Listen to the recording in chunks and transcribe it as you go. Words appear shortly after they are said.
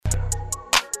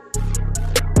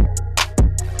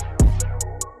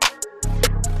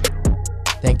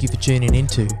Thank you for tuning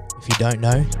into If You Don't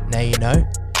Know, Now You Know.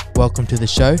 Welcome to the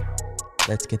show.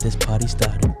 Let's get this party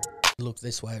started. Look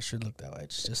this way, it should look that way.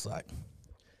 It's just like...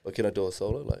 Or can I do a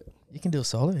solo? Like You can do a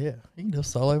solo, yeah. You can do a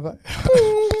solo, bro.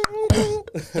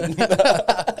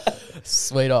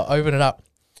 Sweet, I'll open it up.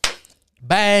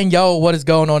 Bang, yo, what is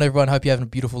going on, everyone? Hope you're having a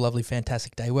beautiful, lovely,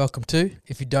 fantastic day. Welcome to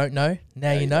If You Don't Know,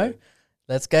 Now You Know.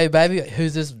 Let's go, baby.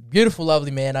 Who's this beautiful, lovely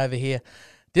man over here?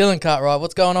 Dylan Cartwright.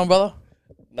 What's going on, brother?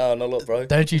 No, not a lot, bro.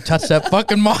 Don't you touch that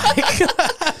fucking mic.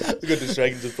 We got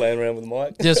distracted just playing around with the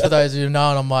mic. Just for those of you who know,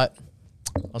 and I'm like,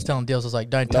 I was telling Dills, I was like,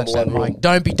 don't touch that Number one mic. rule.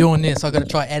 Don't be doing this. I got to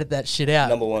try edit that shit out.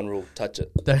 Number one rule, touch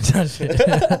it. Don't touch it.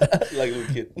 Like a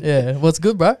little kid. Yeah. What's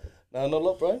good, bro? No, not a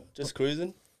lot, bro. Just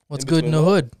cruising. What's In good in the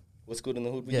between hood? What's good in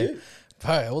the hood with Yeah. you?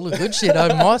 Bro, all the good shit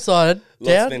over my side of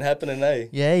Lots town. been happening, eh?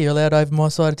 Yeah, you're allowed over my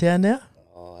side of town now?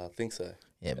 Oh, I think so.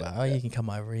 Yeah, bro. You can come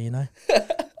over here, you know.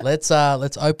 Let's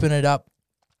open it up.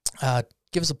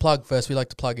 Give us a plug first. We like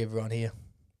to plug everyone here.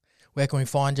 Where can we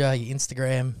find you? Your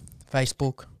Instagram,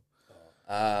 Facebook?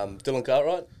 Dylan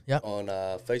Cartwright Yep. on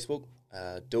Facebook.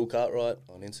 Dill Cartwright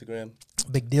on Instagram.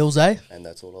 Big deals, eh? And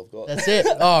that's all I've got. That's it.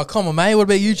 Oh, come on, mate. What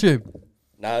about YouTube?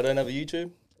 No, I don't have a YouTube.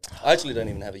 I actually don't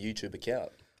even have a YouTube account.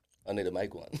 I need to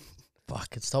make one.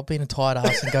 Fuck it. Stop being a tight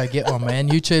ass and go get one, man.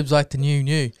 YouTube's like the new.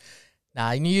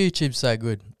 Nah, YouTube's so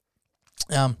good.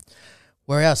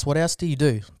 Where else? What else do you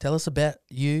do? Tell us about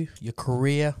you, your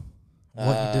career,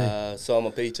 what you do. So I'm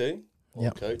a PT or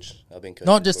Yep. coach. I've been coaching.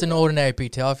 Not just for an about- ordinary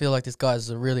PT. I feel like this guy's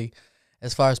a really,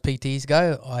 as far as PTs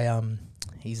go,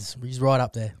 he's right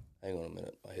up there. Hang on a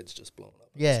minute. My head's just blown up.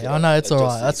 Yeah, Just I know, it's all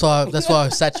right. adjust That's why I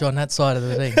sat you on that side of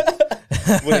the thing.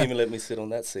 it. Wouldn't even let me sit on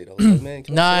that seat. I was like, man,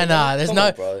 can I sit No, on that? there's Come no.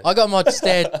 on, bro. I got my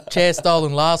chair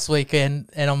stolen last weekend,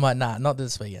 and I'm like, nah, not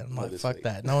this weekend. I'm Not like, this fuck week.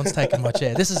 that. No one's taking my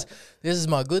chair. This is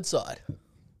my good side.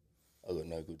 I got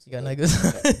no good. You got no good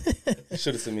side. You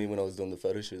should have seen me when I was doing the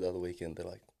photo shoot the other weekend. They're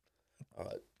like, all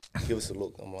right, give us a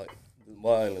look. I'm like,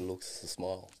 my only look's a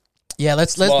smile. Yeah,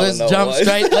 let's Smiling no jump way.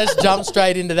 straight. Let's jump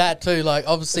straight into that too. Like,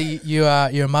 obviously, you're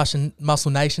a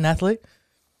Muscle Nation athlete.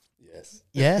 Yes.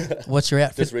 Yeah. What's your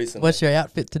outfit? Just recently. What's your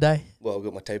outfit today? Well, I've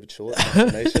got my tapered shorts,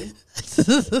 nation,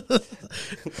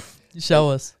 Show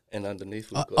us. and underneath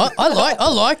we've got. I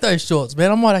like those shorts, man.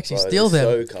 I might actually Bro, steal them.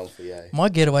 they're so comfy, eh? My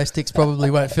getaway sticks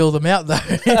probably won't fill them out though.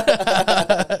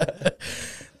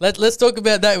 Let's talk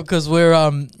about that because we're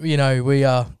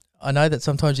I know that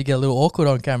sometimes you get a little awkward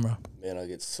on camera. Man, I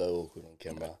get so awkward on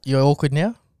camera. You're awkward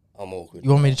now? I'm awkward.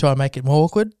 You want me to try and make it more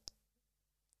awkward?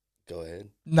 Go ahead.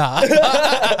 Nah.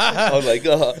 I was like,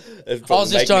 oh, I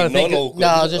was just trying to think.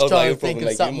 I was just trying to think of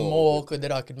make you something more awkward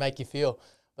that I could make you feel.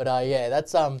 But yeah,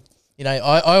 that's I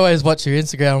always watch your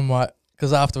Instagram. I'm like,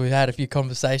 because after we've had a few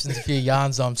conversations, a few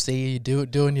yarns, I'm seeing you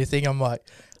doing your thing. I'm like,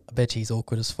 I bet she's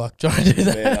awkward as fuck trying to do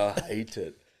that. Man, I hate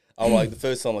it. I'm like, the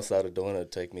first time I started doing it,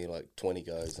 it'd take me like 20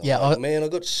 goes. I'm Yeah, like, man, I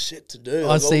got shit to do.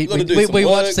 I see. Gotta do some We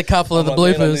work. watched a couple of I'm the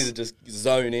like, man, I bloopers. need to just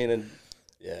zone in and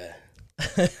yeah.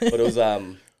 But it was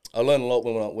I learned a lot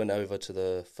when I went over to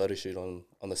the photo shoot on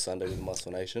the Sunday with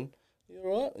Muscle Nation. You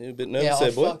all right? You're a bit nervous Yeah, I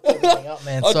there, boy. fucked everything up,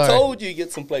 man. I Sorry. told you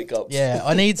get some plate cups. Yeah,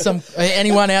 I need some.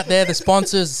 Anyone out there, the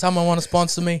sponsors, someone want to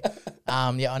sponsor me?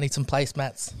 Yeah, I need some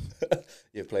placemats.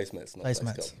 Yeah, placemats, not place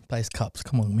Placemats. cups. Place cups.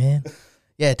 Come on, man.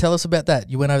 Yeah, tell us about that.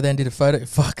 You went over there and did a photo.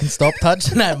 Fucking stop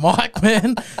touching that mic,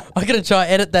 man. I gotta try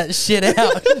edit that shit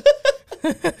out.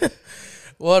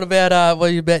 What about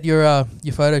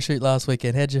your photo shoot last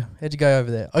weekend? How'd you go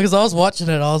over there? Because I was watching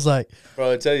it, I was like,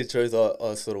 Bro, to tell you the truth,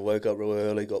 I sort of woke up real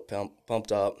early, got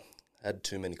pumped up, had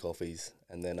too many coffees,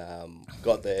 and then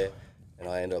got there, and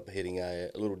I ended up hitting a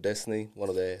little Destiny, one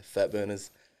of their fat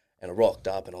burners, and I rocked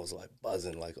up, and I was like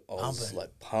buzzing, like I was like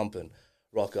pumping,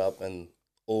 rock up, and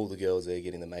all the girls there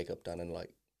getting the makeup done, and like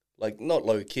not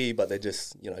low key, but they're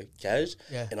just cash,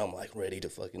 Yeah. and I'm like ready to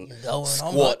fucking going, I'm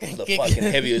squat like, the fucking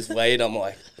heaviest weight. I'm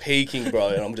like peaking, bro,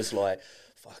 and I'm just like,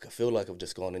 fuck, I feel like I've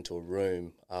just gone into a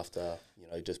room after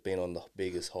just being on the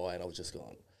biggest high, and I was just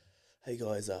going, hey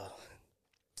guys,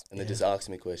 and they just asked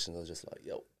me questions. I was just like,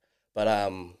 yo.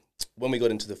 But when we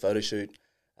got into the photo shoot,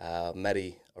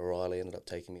 Maddie O'Reilly ended up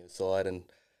taking me aside and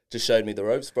just showed me the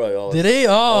ropes, bro. did he?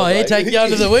 Oh, he take you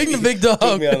under the wing, the big dog.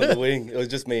 Took me under the wing. It was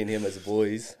just me and him as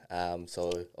boys. So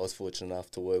I was fortunate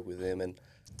enough to work with him and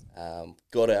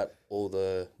got out all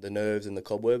the nerves and the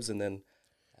cobwebs, and then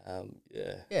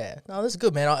yeah. Yeah, no, that's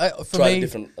good, man. For Tried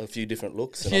me, a few different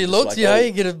looks. a few I'm just looks, like,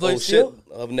 you get a blue steel.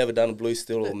 Shit, I've never done a blue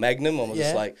steel or Magnum. I'm Yeah.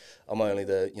 just like, I'm only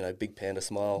the big panda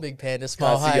smile. Big panda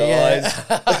smile. Can't see Hey, your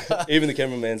yeah. eyes. Even the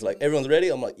cameraman's like, everyone's ready?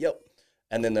 I'm like, yep.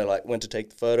 And then they're like, went to take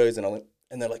the photos, and I went,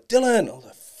 and they're like, Dylan. I was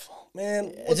like, fuck.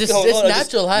 man, what's just going it's on?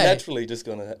 natural, hey. Naturally just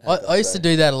going to happen. I used to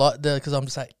do that a lot because I'm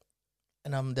just like,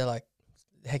 and they're like,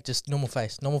 heck, just normal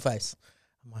face. I'm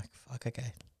like, fuck,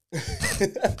 okay.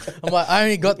 I'm like, I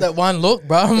only got that one look,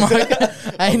 bro. I'm like,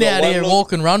 I ain't out here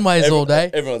walking runways all day.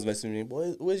 Everyone's messaging me,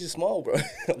 boy, where's your smile, bro?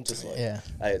 I'm just like, yeah.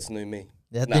 Hey, it's new me.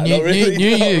 Yeah, Nah, new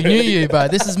you, bro.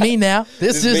 This is me now.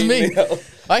 This is me. now.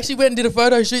 I actually went and did a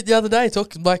photo shoot the other day.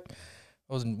 Talking like,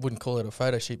 wouldn't call it a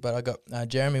photo shoot, but I got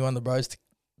Jeremy, one of the bros, to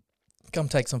come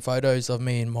take some photos of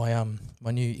me in my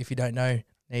my new, if you don't know,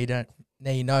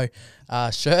 now you know,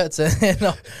 shirts. And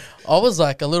I was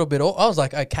like a little bit, I was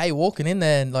like okay walking in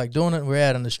there and like doing it. We're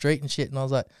out on the street and shit, and I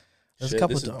was like, there's a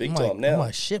couple this is of big I'm time like, now. I'm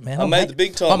like, shit, man. I made the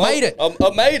big time. I made it. I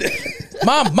made it.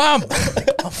 Mom,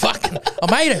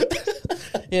 I made it.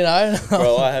 You know,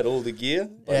 Bro, I had all the gear,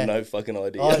 but Yeah. no fucking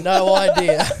idea. I had no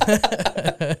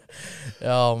idea.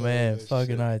 Oh man,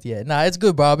 fucking oath. Yeah, no, it's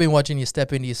good, bro. I've been watching you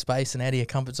step into your space and out of your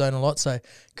comfort zone a lot. So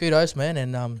kudos, man.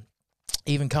 And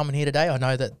even coming here today, I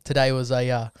know that today was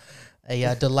a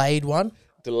delayed one.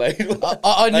 Delayed one.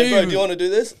 I knew. Hey, bro, do you want to do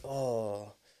this?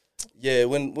 Oh, yeah.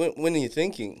 When are you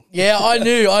thinking? Yeah,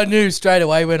 I knew straight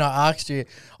away when I asked you.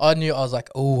 I was like,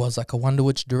 I wonder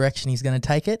which direction he's going to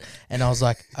take it. And I was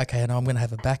like, okay, and I'm going to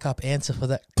have a backup answer for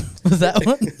that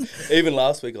one. Even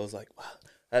last week, I was like, wow.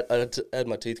 I had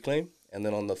my teeth clean, and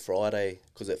then on the Friday,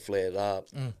 because it flared up,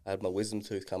 I had my wisdom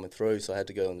tooth coming through, so I had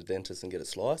to go to the dentist and get it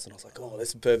sliced. And I was like, oh,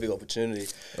 that's a perfect opportunity.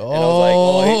 And I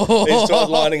was like, he tried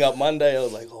lining up Monday. I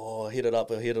was like, oh, hit it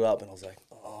up. And I was like,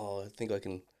 oh, I think I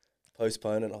can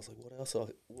postpone it. And I was like, what else?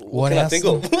 What can I think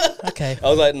of? Okay. I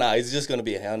was like, nah, he's just going to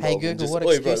be a hound Hey, dog. Google, Just, what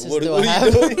 "Oi, bro, excuses what do are I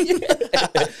have?" you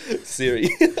doing? Siri.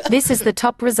 This is the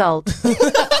top result.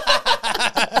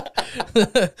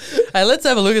 Hey, let's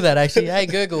have a look at that, actually. Hey,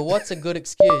 Google, what's a good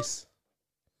excuse?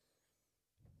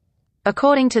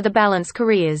 According to the Balance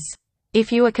Careers.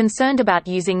 If you are concerned about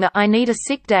using the "I need a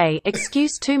sick day"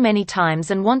 excuse too many times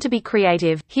and want to be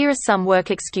creative, here are some work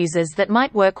excuses that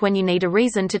might work when you need a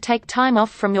reason to take time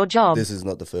off from your job. This is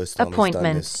not the first time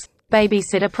Appointments,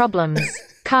 babysitter problems,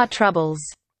 car troubles.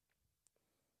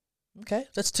 Okay,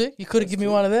 that's two. You could have given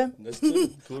me one of them. That's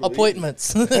two. Cool.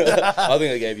 Appointments. I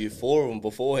think I gave you 4 of them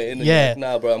beforehand. And Yeah. you're like,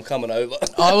 nah, bro, I'm coming over.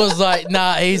 I was like,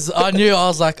 nah, I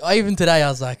was like, even today, I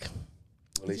was like,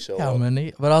 Will he show how up?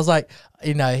 many? But I was like,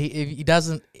 you know,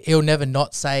 he'll never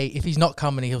not say, if he's not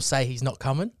coming, he'll say he's not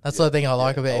coming. That's the thing I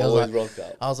like about it. Always rock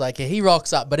up. I was like, yeah, he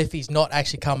rocks up, but if he's not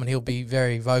actually coming, he'll be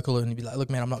very vocal and he'll be like, look,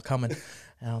 man, I'm not coming.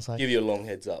 And I was like, Give you a long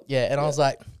heads up. yeah, and I was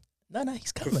like, no,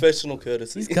 he's coming. Professional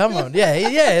courtesy. He's coming.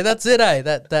 Yeah, that's it, eh?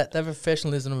 That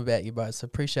professionalism about you, bro. So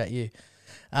appreciate you.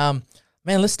 Man,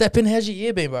 let's step in. How's your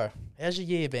year been, bro? How's your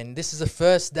year been? This is the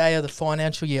first day of the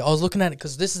financial year. I was looking at it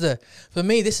because for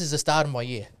me, this is the start of my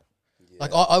year. Yeah.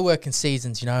 Like I work in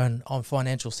seasons, you know, and I'm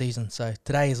financial season. So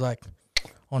today is like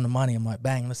on the money. I'm like,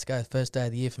 bang, let's go. First day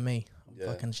of the year for me. I'm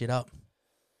fucking shit up.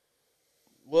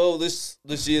 Well, this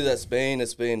year it's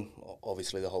been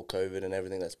obviously the whole COVID and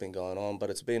everything that's been going on, but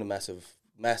it's been a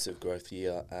massive growth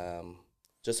year.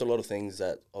 Just a lot of things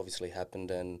that obviously happened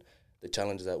and the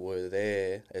challenges that were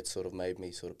there, it sort of made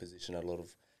me sort of position a lot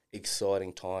of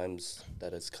exciting times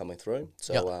that is coming through.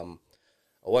 So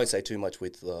I won't say too much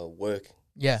with the work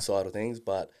side of things,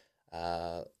 but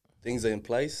things are in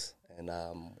place and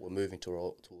we're moving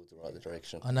towards the right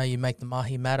direction. I know you make the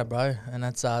mahi matter, bro, and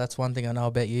that's one thing I know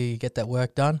about you. You get that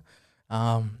work done,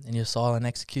 and you're a silent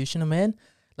executioner, man.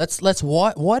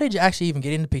 Why did you actually even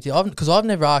get into PT? Because I've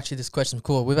never asked you this question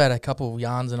before. We've had a couple of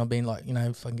yarns, and I've been like, you know,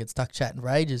 if I can get stuck chatting for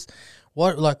ages.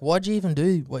 Why'd you even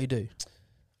do what you do?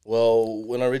 Well,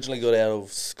 when I originally got out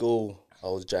of school, I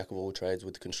was jack of all trades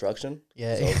with construction.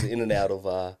 Yeah. So I was in and out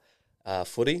of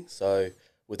footy. So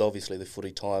with obviously the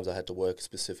footy times, I had to work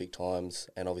specific times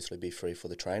and obviously be free for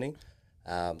the training.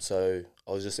 So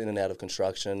I was just in and out of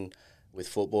construction with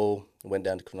football, went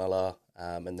down to Cronulla,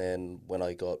 and then when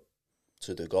I got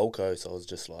to the Gold Coast, I was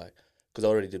just like, because I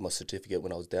already did my certificate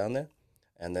when I was down there,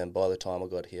 and then by the time I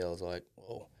got here, I was like,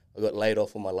 well, I got laid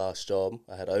off on my last job.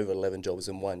 I had over 11 jobs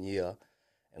in 1 year,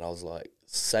 and I was like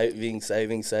saving,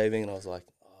 and I was like,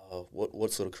 oh,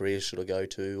 what sort of career should I go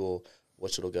to, or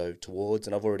what should I go towards?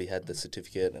 And I've already had the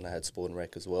certificate, and I had sport and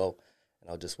rec as well, and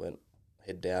I just went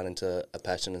head down into a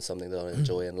passion and something that I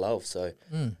enjoy and love. So,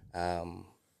 I've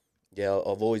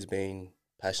always been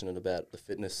passionate about the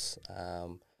fitness.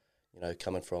 You know,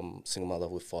 coming from single mother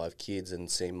with 5 kids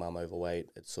and seeing mum overweight,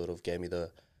 it sort of gave me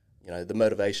the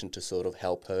motivation to sort of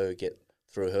help her get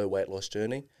through her weight loss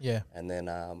journey. Yeah. And then,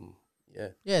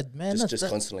 man, just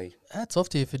constantly. Hats off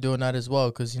to you for doing that as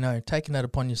well, because, you know, taking that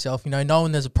upon yourself, you know,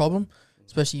 knowing there's a problem,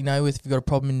 especially, you know, if you've got a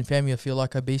problem in your family. I feel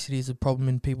like obesity is a problem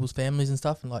in people's families and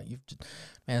stuff. And like,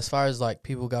 man, as far as like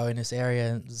people go in this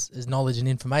area, and as knowledge and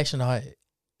information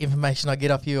I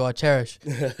get off you, I cherish,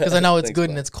 because I know it's Thanks, good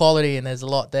bro. and it's quality and there's a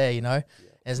lot there, you know. Yeah.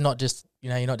 It's not just, you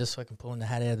know, you're not just fucking pulling the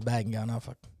hat out of the bag and going, oh,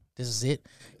 fuck, this is it.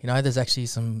 You know, there's actually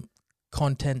some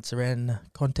context around the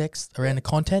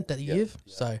content that you Yeah, give.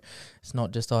 yeah. So it's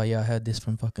not just, oh, yeah, I heard this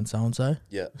from fucking so-and-so.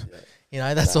 Yeah. You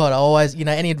know, that's what I always, you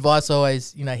know, any advice I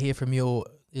always, you know, hear from you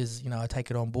is, you know, I take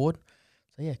it on board.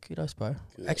 So, yeah, kudos, bro.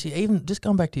 Good. Actually, even just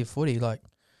going back to your footy, like,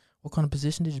 what kind of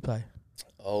position did you play?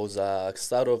 I was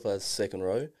started off as second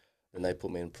row, and they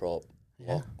put me in prop,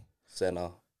 Yeah. lock,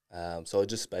 centre. So I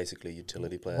just basically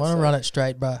utility player. Want to so- run it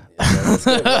straight, bro. Yeah, let's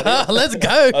go, buddy. Let's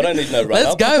go. I don't need no run Let's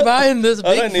up. go, bro. And there's a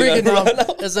I big don't need no friggin' run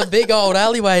up. there's a big old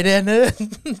alleyway down there.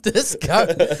 Just go.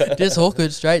 Just hook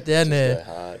it straight down Just there. go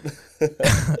hard.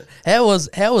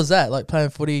 How was that? Like playing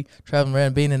footy, traveling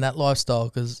around, being in that lifestyle?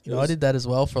 Because you know I did that as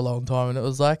well for a long time, and it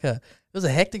was a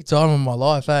hectic time in my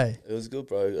life, eh? It was good,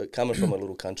 bro. Coming from a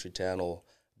little country town, or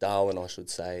Darwin, I should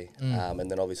say, and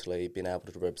then obviously being able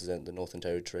to represent the Northern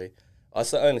Territory. I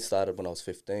only started when I was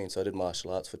 15, so I did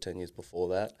martial arts for 10 years before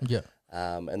that. Yeah.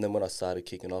 And then when I started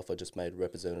kicking off, I just made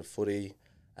representative footy,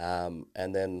 and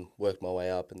then worked my way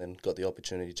up, and then got the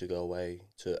opportunity to go away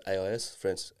to AIS,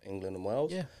 France, England and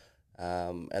Wales. Yeah.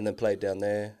 And then played down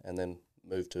there, and then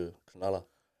moved to Cronulla.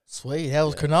 Sweet. How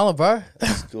was Cronulla, bro? It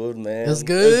was good, man. It was It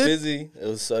good? was busy. It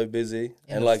was so busy. In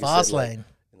and the like fast you said, lane.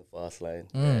 in the fast lane.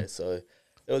 Mm. Yeah, so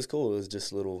it was cool. It was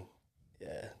just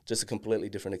just a completely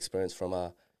different experience from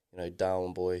a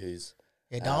Darwin boy who's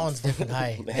Yeah, Darwin's different,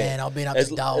 hey. Man, Man, I've been up it's-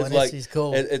 to Darwin. it's like- This is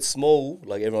cool. it's small,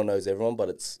 like everyone knows everyone, but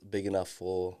it's big enough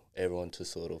for everyone to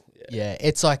sort of Yeah,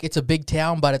 it's like it's a big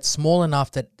town, but it's small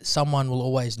enough that someone will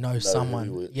always know who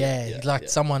someone. would- Yeah, yeah, like yeah.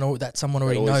 someone that someone It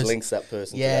already always knows. links that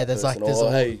person. Yeah, to that there's like- person. there's or,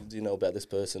 all- hey, do you know about this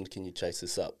person? Can you chase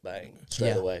this up? Bang, straight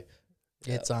Yeah. away.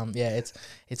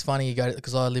 It's funny you go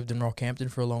because I lived in Rockhampton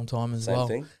for a long time as Same well.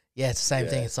 thing. Yeah, it's the same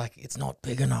thing. Yeah. It's like it's not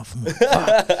big enough. I'm like,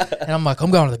 fuck. And I'm like,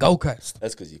 I'm going to the Gold Coast.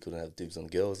 That's because you couldn't have dibs on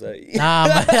girls, eh? Nah,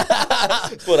 man.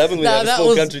 That's what happens when you Nah, have a that small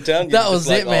was- country town. You're That just was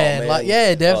like, it, man. Oh, Like,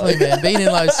 yeah, definitely, Oh. man.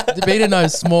 Being in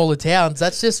those smaller towns,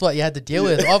 that's just what you had to deal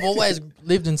with. I've always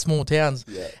lived in small towns,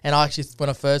 Yeah. and I actually, when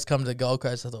I first come to the Gold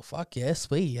Coast, I thought, "Fuck yeah,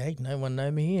 sweet, ain't no one know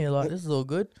me here. Like, this is all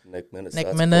good." Neck minute. Neck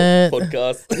starts minute.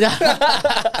 Podcast.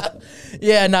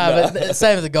 Yeah, no, but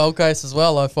same with the Gold Coast as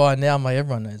well. I find now, my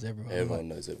everyone knows everyone. Everyone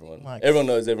knows everyone. Like- Everyone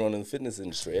knows everyone in the fitness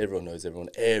industry. Everyone knows everyone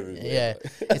everywhere. Yeah,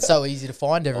 bro. it's so easy to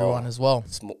find everyone Oh. as well.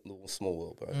 Small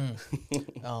world, bro.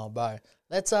 Oh, bro,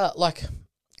 let's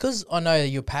because I know that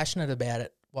you're passionate about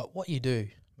it. What you do,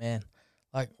 man.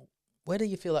 Like, where do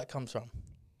you feel that comes from?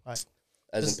 Like,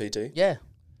 As in PT, yeah,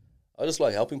 I just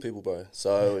like helping people, bro.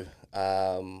 So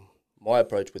my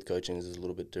approach with coaching is a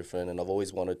little bit different, and I've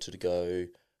always wanted to go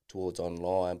towards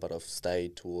online, but I've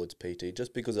stayed towards PT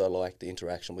just because I like the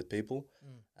interaction with people.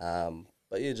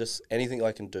 But yeah, just anything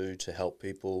I can do to help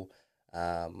people.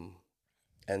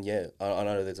 And yeah, I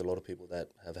know there's a lot of people that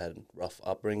have had rough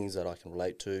upbringings that I can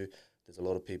relate to. There's a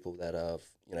lot of people that have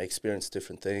experienced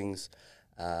different things,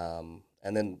 and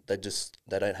then they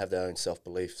don't have their own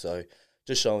self-belief. So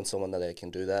just showing someone that they can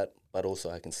do that, but also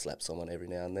I can slap someone every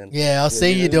now and then. yeah. I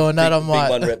see you doing that. I'm big like,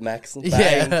 one rep max. And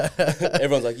Yeah. bang.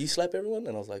 Everyone's like, you slap everyone?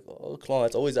 And I was like, oh,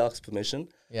 clients always ask permission.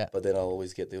 Yeah. But then I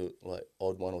always get the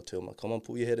odd one or two. I'm like, come on,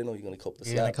 pull your head in or you're going to cop the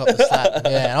you're gonna slap. cop the slap.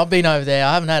 Yeah, and I've been over there.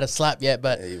 I haven't had a slap yet,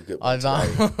 but Yeah, you'll get I've one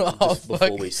today. oh, Just fuck.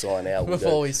 before we sign out.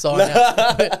 Before we sign out.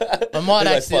 I might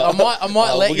We're actually, like, I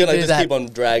might let we're you gonna do just that. keep on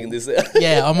dragging this out.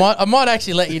 Yeah, I might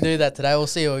actually let you do that today. We'll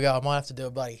see how we go. I might have to do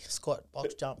a bloody squat,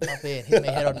 box jump up here and hit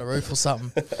my head on the roof or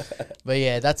something. But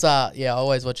yeah, that's yeah. I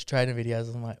always watch your training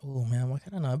videos. I'm like, oh man, I'm like, I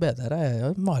don't know about that.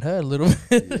 It might hurt a little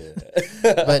bit.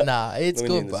 Yeah. But nah, it's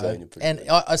When you're good, in the bro. zone, you're pretty And good.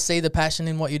 I see the passion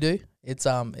in what you do.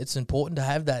 It's important to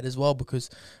have that as well, because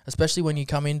especially when you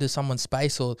come into someone's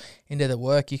space or into the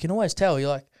work, you can always tell. You're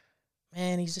like,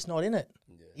 man, he's just not in it,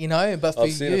 you know. But for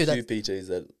I've seen you, a few that PTs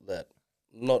that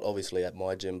not obviously at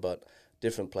my gym, but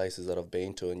different places that I've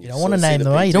been to, and you don't want to name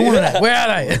them, eh? You don't want to name. Where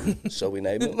are they? Shall we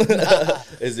name them?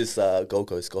 Is this Gold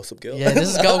Coast Gossip Girl? Yeah,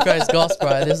 this is Gold Coast Goss,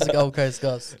 bro. This is Gold Coast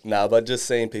Goss. Nah, but just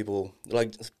seeing people,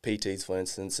 like PTs for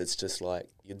instance, it's just like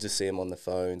you just see them on the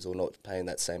phones or not paying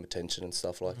that same attention and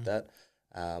stuff like that.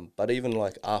 But even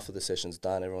like after the session's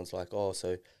done, everyone's like, oh,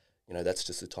 so, that's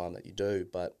just the time that you do.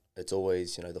 But it's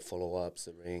always, the follow-ups,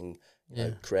 the ring, you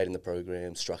know, creating the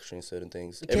program, structuring certain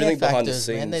things. The Everything care behind the factors,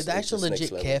 scenes. man. The is actual just next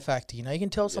legit level. care factor. You can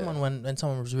tell someone when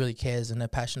someone really cares and they're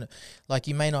passionate. Like,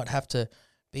 you may not have to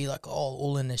be like, oh,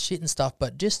 all in their shit and stuff,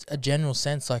 but just a general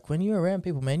sense. Like, when you're around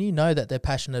people, man, you know that they're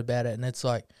passionate about it, and it's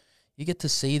like you get to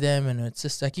see them, and it's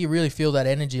just like you really feel that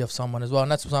energy of someone as well.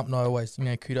 And that's something I always,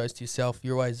 kudos to yourself.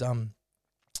 You're always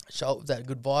show up with that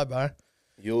good vibe, bro.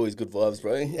 You're always good vibes,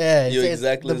 bro. Yeah, You're it's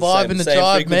exactly the vibe in the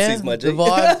tribe, man. My G. The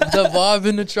vibe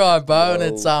in the tribe, bro. And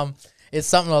Yo. it's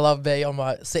something I love about you. I'm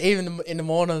like, so even in the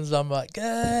mornings, I'm like,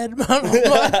 good.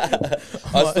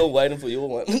 I'm still waiting for your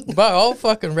one. Bro, I'll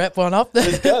fucking wrap one up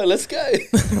there. Let's go.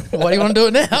 What do you want to do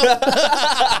it now?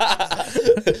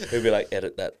 He'll be like,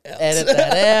 edit that out. Edit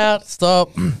that out.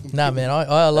 Stop. Nah, man,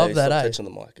 I love Hey, that. stop Eh? touching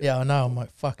the mic. Yeah, I know. I'm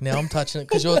like, fuck. Now I'm touching it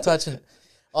because you're touching it.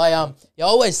 I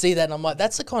always see that, and I'm like,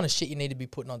 that's the kind of shit you need to be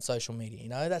putting on social media.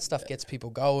 That stuff gets people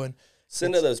going.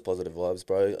 Send out those positive vibes,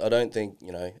 bro. I don't think,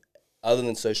 other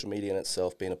than social media in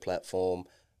itself being a platform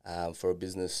for a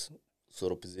business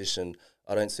sort of position,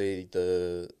 I don't see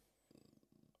the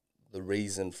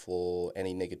reason for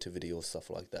any negativity or stuff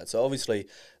like that. So obviously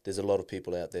there's a lot of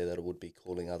people out there that would be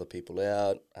calling other people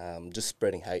out, just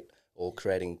spreading hate or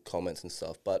creating comments and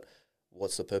stuff. But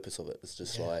what's the purpose of it? It's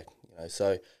just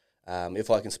so if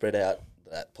I can spread out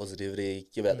that positivity,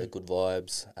 give out the good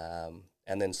vibes,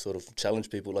 and then sort of challenge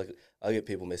people. Like, I get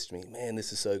people messaging me, man,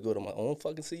 this is so good. I'm like, I want to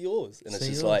fucking see yours. And it's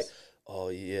just like, oh,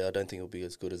 yeah, I don't think it'll be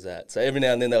as good as that. So every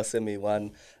now and then they'll send me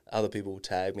one. Other people will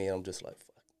tag me, and I'm just like,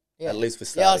 fuck. Yeah. At least for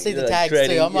starting. Yeah, I see the tags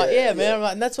too. I'm like, man. I'm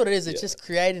like, and that's what it is. It's just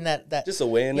creating that just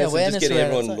awareness, and just getting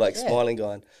everyone smiling,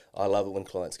 going, I love it when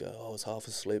clients go, oh, I was half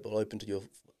asleep. I opened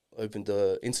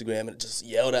the Instagram, and it just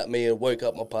yelled at me and woke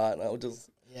up my partner. I was just...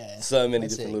 Yeah, so many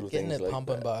different little getting things. Getting it like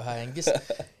pumping, bro. Hey, and just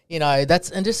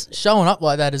just showing up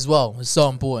like that as well is so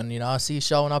important. I see you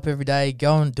showing up every day,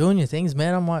 doing your things,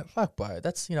 man. I'm like, fuck, bro.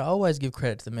 That's I always give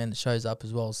credit to the man that shows up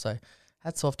as well. So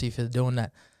hats off to you for doing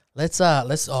that. Let's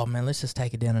just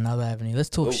take it down another avenue. Let's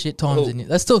talk shit times in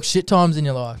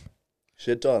your life.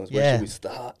 Shit times. Where should we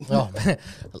start? Oh, man.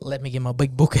 Let me get my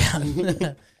big book out.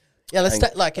 Yeah, let's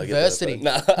start like adversity.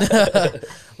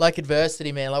 Like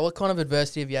adversity, man. Like, what kind of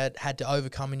adversity have you had to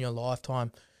overcome in your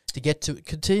lifetime to get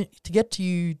to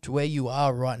you to where you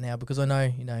are right now? Because I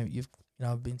know you've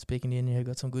I've been speaking to you and you've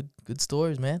got some good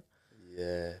stories, man.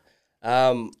 Yeah.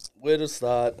 Where to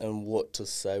start and what to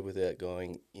say without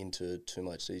going into too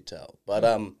much detail.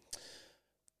 But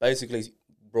basically,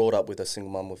 brought up with a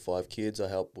single mum with 5 kids. I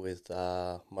helped with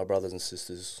my brothers and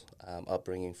sisters'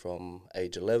 upbringing from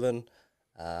age 11.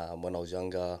 When I was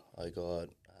younger, I got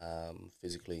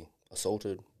physically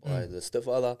assaulted by the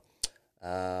stepfather.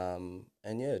 And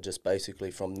yeah, just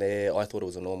basically from there, I thought it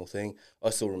was a normal thing.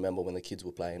 I still remember when the kids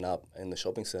were playing up in the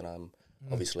shopping centre.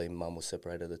 Obviously, mum was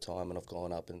separated at the time, and I've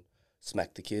gone up and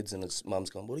smacked the kids, and mum's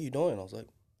gone, what are you doing? I was like,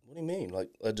 what do you mean? Like,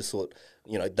 I just thought,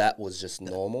 that was just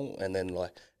normal. And then,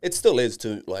 like, it still is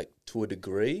to a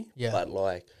degree. Yeah. But,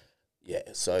 like, yeah,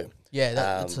 so... Yeah,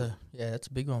 that's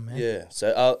a big one, man. Yeah, so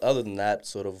other than that,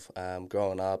 sort of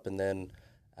growing up, and then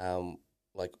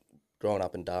growing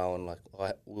up in Darwin,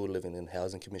 we were living in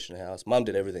Housing Commission House. Mum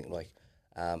did everything,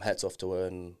 hats off to her.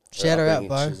 And shout her out,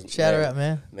 bro. Shout her out,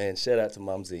 man. Man, shout out to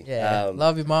Mumsy. Yeah,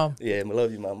 love you, Mum. Yeah, I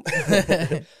love you, Mum.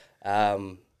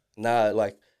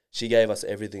 She gave us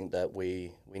everything that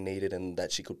we needed and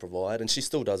that she could provide, and she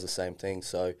still does the same thing.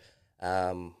 So,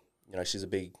 she's a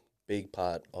big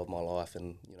part of my life,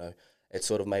 and it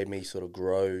sort of made me sort of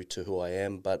grow to who I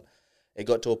am. But it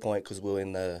got to a point, because we were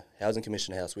in the Housing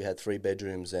Commission House, we had 3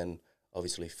 bedrooms and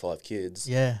obviously 5 kids.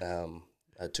 Yeah.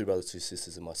 I had 2 brothers, 2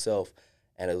 sisters, and myself.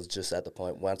 And it was just at the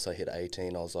point, once I hit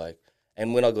 18, I was like,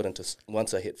 and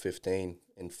once I hit 15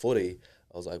 in footy,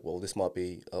 I was like, well, this might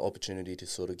be an opportunity to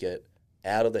sort of get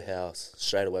out of the house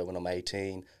straight away when I'm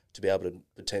 18, to be able to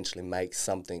potentially make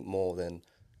something more than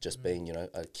just being,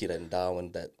 a kid in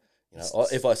Darwin that,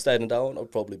 if I stayed in Darwin,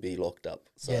 I'd probably be locked up.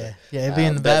 So, yeah, be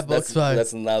in the bad box.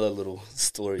 That's another little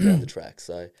story down the track.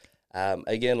 So,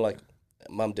 again,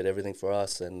 Mum did everything for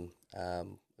us, and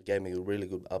gave me a really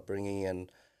good upbringing.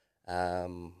 And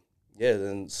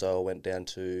then so I went down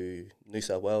to New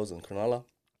South Wales and Cronulla,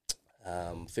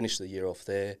 finished the year off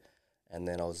there, and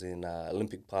then I was in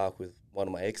Olympic Park with one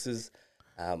of my exes,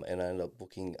 and I ended up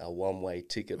booking a one-way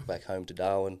ticket back home to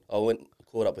Darwin. I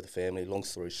caught up with the family. Long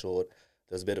story short,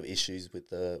 there was a bit of issues with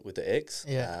the ex,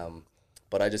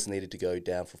 but I just needed to go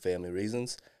down for family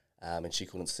reasons, and she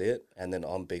couldn't see it. And then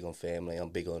I'm big on family. I'm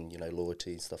big on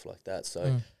loyalty and stuff like that.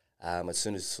 So as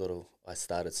soon as sort of I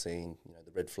started seeing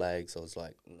the red flags, I was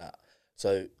like, nah.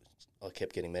 So I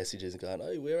kept getting messages and going,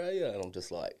 hey, where are you? And I'm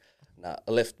just like, nah.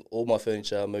 I left all my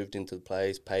furniture, moved into the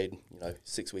place, paid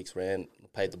 6 weeks rent,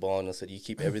 paid the bond. I said, you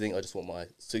keep everything. I just want my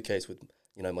suitcase with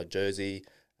my jersey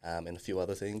and a few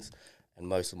other things. And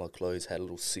most of my clothes had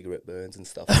little cigarette burns and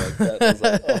stuff like that. I was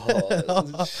like, oh,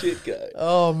 this is shit go.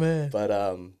 Oh, man. But,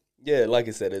 Yeah, like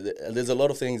I said, there's a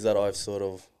lot of things that I've sort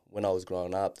of, when I was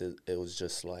growing up, it was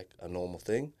just like a normal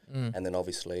thing. And then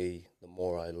obviously, the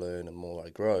more I learn and more I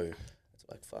grow, it's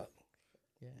like, fuck,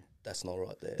 that's not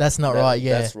right there. That's not right,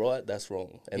 yeah. That's right, that's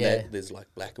wrong. And there's like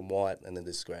black and white, and then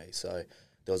there's grey. So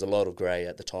there was a lot of grey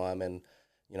at the time. And,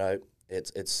 you know,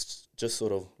 it's just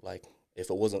sort of like, if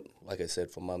it wasn't, like I said,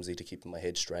 for Mumsy to keep my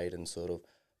head straight and sort of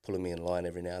pulling me in line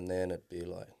every now and then, it'd be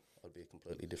like, I'd be a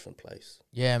completely different place.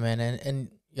 Yeah, man, and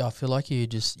yeah, I feel like you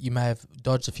may have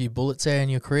dodged a few bullets there in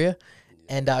your career,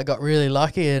 and got really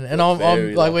lucky. And I'm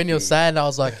like, lucky. when you're saying, I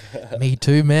was like, me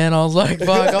too, man. I was like,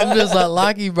 fuck, I'm just like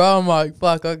lucky, bro. I'm like,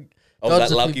 fuck, I was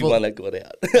that lucky one that got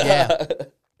out. Yeah,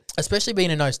 especially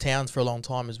being in those towns for a long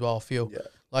time as well. I feel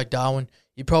like Darwin,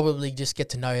 you probably just get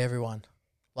to know everyone,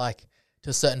 like to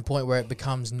a certain point where it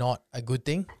becomes not a good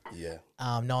thing. Yeah.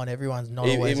 Knowing everyone's not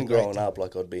always even a great growing thing. up,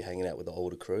 like I'd be hanging out with the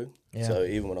older crew. Yeah. So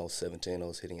even when I was 17, I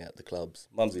was hitting out the clubs.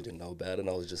 Mumsy didn't know about it, and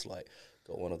I was just like,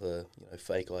 got one of the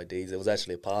fake IDs. It was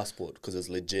actually a passport because it was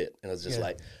legit, and I was just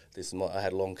like, I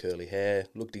had long curly hair,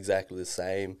 looked exactly the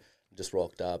same, just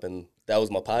rocked up, and that was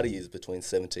my party years between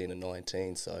 17 and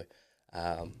 19. So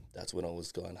that's when I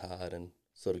was going hard and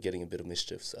sort of getting a bit of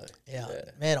mischief. So yeah.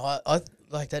 Man, I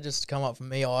like that just come up for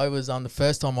me. I was the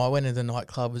first time I went into the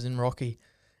nightclub was in Rocky,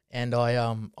 and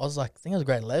I was like, I think I was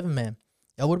grade 11, man.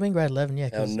 I would have been grade 11, yeah.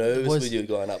 How nervous were you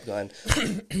going up, going?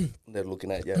 They're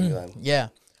looking at you, and going, yeah.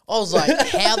 I was like,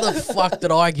 how the fuck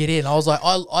did I get in? I was like,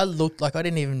 I looked like I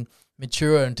didn't even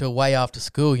mature until way after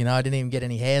school. You know, I didn't even get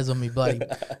any hairs on me bloody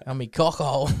on me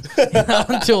cockhole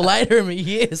until later in my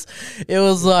years. It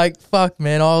was like, fuck,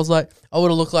 man. I was like, I would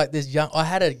have looked like this young. I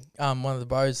had one of the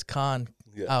bros, Khan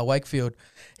Wakefield.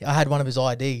 I had one of his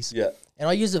IDs. Yeah. And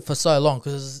I used it for so long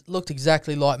because it looked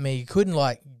exactly like me. You couldn't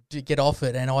like get off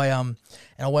it. And I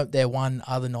went there one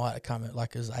other night. I can't remember,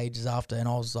 like it was ages after, and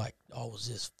I was like, I was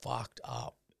just fucked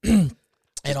up. And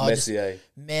I just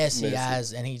messy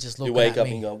as, and he just looked at me. You wake up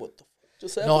and go, what the fuck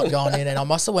just happened? Not going in, and I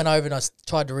must have went over and I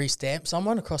tried to re-stamp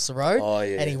someone across the road. Oh,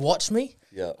 yeah. And he watched me.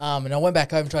 Yeah. And I went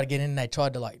back over and tried to get in, and they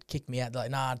tried to like kick me out. They're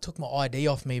like, nah, I took my ID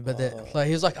off me, but like,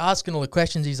 he was like asking all the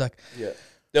questions. He's like,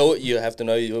 you have to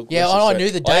know your questions. Yeah, I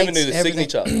knew the dates. I even knew the everything.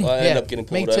 signature. I ended up getting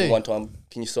pulled over one time.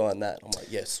 Can you sign that? I'm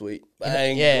like, yeah, sweet.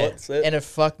 Bang. And it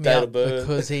fucked me up birth.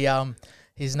 because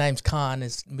his name's Khan,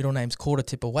 his middle name's Quarter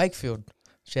Tipper Wakefield.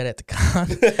 Shout out to Khan.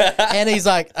 And he's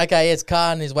like, okay, it's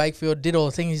Khan, his Wakefield, did all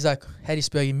the things. He's like, how do you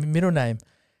spell your middle name?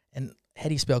 And how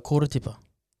do you spell Quarter Tipper?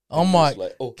 I'm like,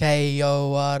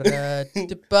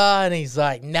 K-O-R-Tipper. And he's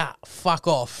like, nah, fuck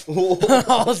off.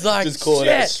 I was like, just call it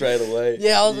out straight away.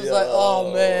 Yeah, I was just like,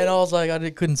 oh, man. I was like,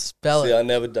 couldn't spell it. I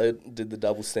never did the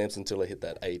double stamps until I hit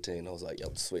that 18. I was like,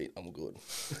 yep, sweet, I'm good.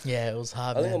 Yeah, it was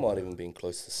hard, I think I might even been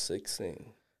close to 16.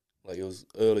 Like, it was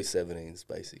early 17s,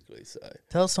 basically, so.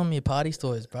 Tell us some of your party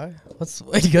stories, bro.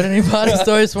 You got any party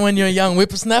stories from when you were a young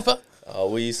whippersnapper?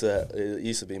 It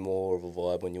used to be more of a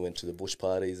vibe when you went to the bush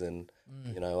parties and,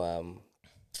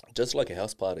 just like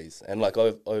house parties. And, like,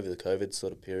 over the COVID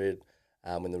sort of period,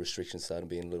 when the restrictions started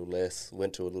being a little less,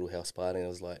 went to a little house party and I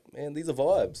was like, man, these are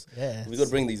vibes. Yeah. We've got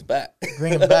to bring these back.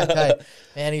 Bring them back, hey.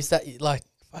 Man, like,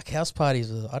 fuck, house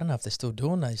parties. I don't know if they're still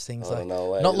doing those things. I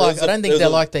don't think they're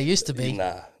like they used to be.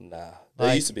 Nah.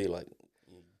 They used to be like,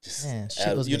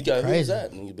 you'd go, who's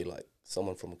that? And you'd be like,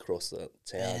 someone from across the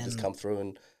town just come through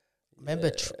and.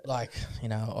 Remember,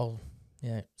 I'll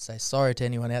say sorry to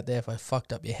anyone out there if I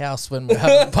fucked up your house when we're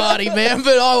having a party, man.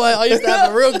 But I used to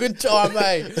have a real good time,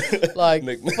 mate. Like,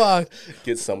 fuck.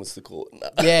 Get summons to court. Nah.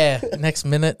 Yeah, next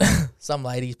minute, some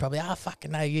lady's probably,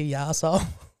 fucking know you asshole.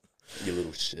 You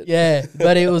little shit. Yeah,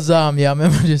 but it was I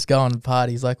remember just going to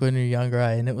parties like when we were younger,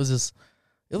 and it was just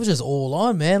all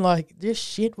on, man. Like this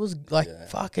shit was like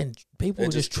fucking people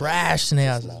were just trashing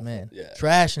houses, man. Yeah.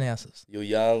 Trashing houses. You're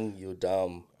young, you're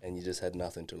dumb, and you just had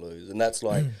nothing to lose. And that's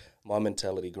like my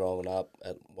mentality growing up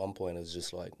at one point is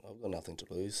just like, I've got nothing to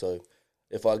lose. So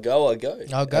if I go, I go.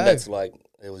 I'll go. And that's like,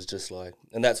 it was just like,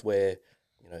 and that's where,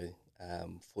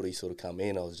 footy sort of come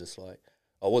in. I was just like,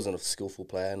 I wasn't a skillful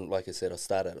player. And like I said, I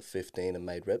started at 15 and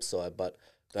made rep side. But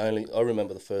I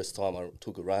remember the first time I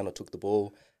took a run, I took the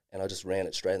ball and I just ran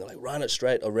it straight. And they're like, run it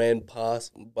straight. I ran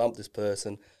past, bumped this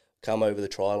person, come over the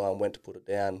try line, went to put it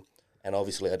down. And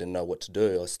obviously I didn't know what to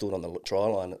do. I stood on the try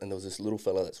line and there was this little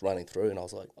fella that's running through and I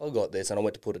was like, I got this. And I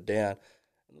went to put it down.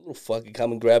 And the little fucker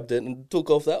come and grabbed it and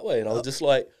took off that way. And I was just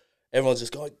like, everyone's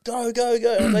just going, go, go,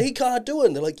 go. And I'm like, he can't do it.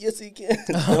 And they're like, yes, he can.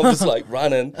 And I'm just like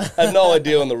running. I had no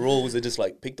idea on the rules. They just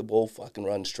like pick the ball, fucking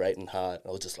run straight and hard. And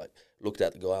I was just like looked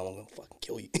at the guy and I'm going to fucking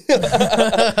kill you.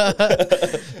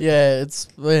 Yeah,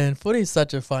 footy's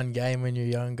such a fun game when you're a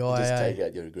young guy. Just eh? take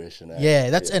out your aggression. Yeah,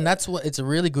 that's what it's a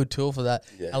really good tool for that.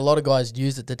 Yeah. And a lot of guys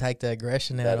use it to take the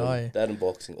aggression out. That and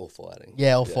boxing or fighting.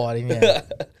 Yeah, or fighting. Yeah,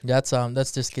 that's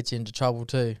just gets you into trouble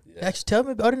too. Yeah. Actually, tell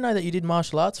me, I didn't know that you did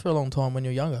martial arts for a long time when you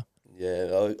were younger.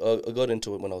 Yeah, I got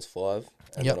into it when I was 5,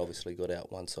 and Yep. then obviously got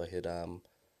out once I hit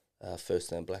first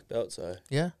dan black belt. So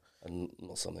Yeah, and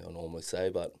not something I normally say,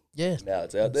 but yeah. now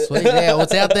it's out there. Sweet. Yeah, well,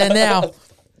 it's out there now. Don't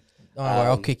worry,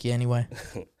 I'll kick you anyway.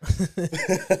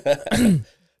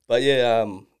 But yeah,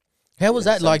 How was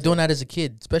Yeah, that like something. doing that as a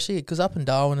kid, especially because up in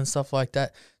Darwin and stuff like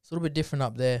that, it's a little bit different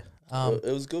up there.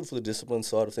 it was good for the discipline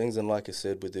side of things, and like I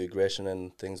said, with the aggression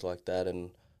and things like that,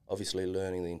 and obviously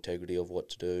learning the integrity of what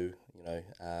to do, you know,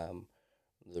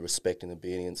 the respect and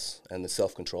obedience, and the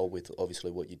self-control with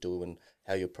obviously what you do and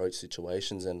how you approach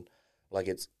situations. And like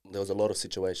there was a lot of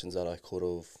situations that I could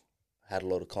have had a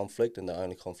lot of conflict, and the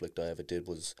only conflict I ever did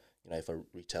was, you know, if I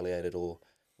retaliated or,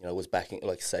 you know, was backing,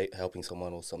 like, say, helping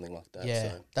someone or something like that.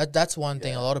 Yeah, So, that's one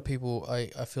thing. yeah. A lot of people, I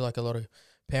feel like a lot of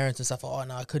parents and stuff. Oh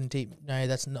no, I couldn't teach. No,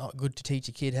 that's not good to teach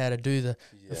a kid how to do the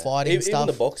fighting even, stuff.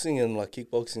 Even the boxing and like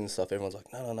kickboxing and stuff, everyone's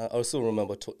like, no. I still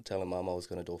remember telling Mum I was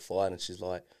going to do a fight, and she's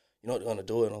like, "You're not going to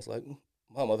do it." And I was like,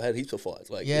 "Mum, I've had heaps of fights.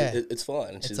 Like, Yeah. it's fine."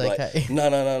 And It's she's okay. like,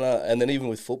 "No." And then even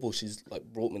with football, she's like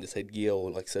brought me this headgear, or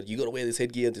like said, "You got to wear this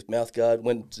headgear, this mouth guard."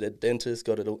 Went to the dentist,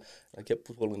 got it all. I kept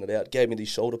pulling it out. Gave me these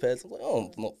shoulder pads. I was like,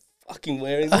 "Oh, I'm not fucking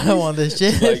wearing these." I don't want this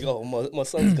shit. Like, oh, my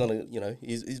son's gonna, you know,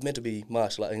 he's meant to be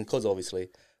martial arts, and because obviously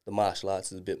the martial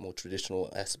arts is a bit more traditional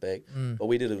aspect, but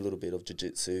we did a little bit of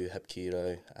jiu-jitsu,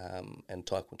 hapkido, and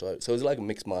taekwondo. So it was like a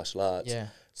mixed martial arts. Yeah.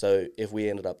 So if we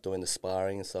ended up doing the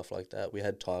sparring and stuff like that, we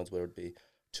had times where it'd be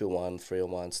 2-on-1,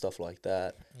 3-on-1, stuff like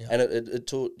that. Yeah. And it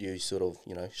taught you sort of,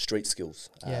 you know, street skills.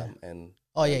 Yeah. And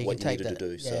Oh yeah, you what can take needed that.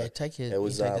 to do. Yeah, So take your it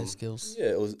was, you take those skills. yeah,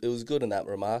 it was good in that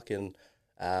remark. And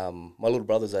my little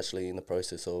brother's actually in the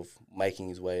process of making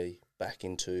his way back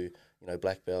into, you know,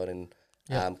 black belt, and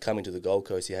coming to the Gold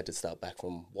Coast, he had to start back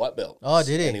from white belt. Oh,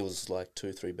 did he? And he was like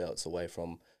 2-3 belts away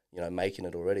from, you know, making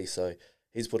it already. So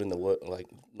he's put in the work, like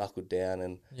knuckled down,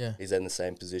 and Yeah. he's in the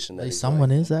same position. At That least he's someone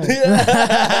like, is, eh?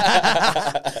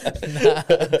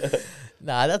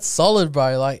 Nah, that's solid,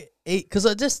 bro. Like, because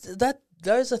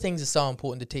those are things that are so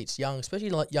important to teach young, especially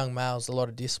like young males, a lot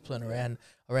of discipline around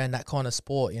that kind of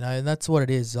sport, you know, and that's what it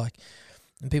is. Like,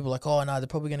 and people are like, oh no, they're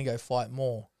probably going to go fight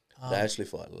more. They actually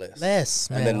fight less. Less,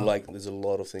 man. And then, like, there's a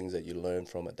lot of things that you learn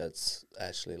from it that's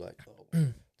actually like, oh,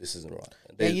 this isn't right.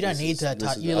 Yeah, you don't This need is- to this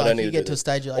touch. is- You I don't like need you to get do to a this.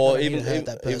 stage you're like, Or I don't even need to hurt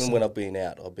that person. even when I've been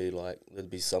out, I'll be like,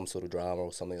 there'd be some sort of drama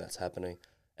or something that's happening,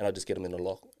 and I just get them in a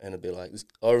lock, and it'd be like,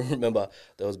 I remember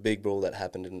there was a big brawl that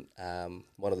happened in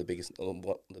one of the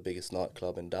biggest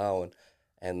nightclub in Darwin,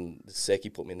 and the Seki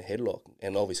put me in a headlock,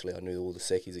 and obviously I knew all the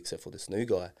Sekis except for this new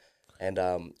guy, and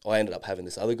I ended up having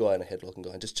this other guy in a headlock and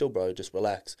going, just chill, bro, just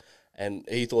relax, and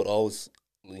he thought I was,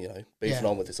 you know, beefing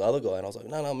on with this other guy, and I was like,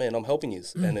 no, man, I'm helping you,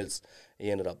 and he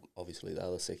ended up, obviously, the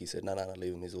other Seki said, no,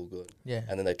 leave him, he's all good. Yeah.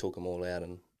 And then they took them all out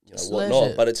and, you know, Slash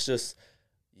whatnot. it. But it's just,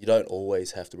 you don't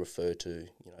always have to refer to,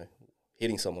 you know,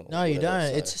 hitting someone. No, you whatever, don't.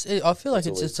 so It's just, I feel like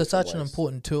it's it's always such different an ways.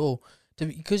 important tool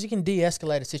because you can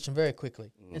de-escalate a situation very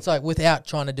quickly. It's like without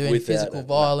trying to do any Without physical it, no.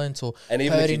 violence or And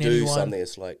even if you hurting do anyone. something,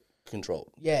 it's like controlled.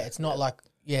 Yeah, it's not like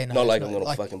no, Not it's like I'm going to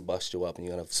like, fucking bust you up and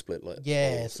you're going to have split like.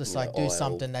 Yeah, or, it's just you know, like do eye or-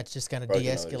 something that's just going to broken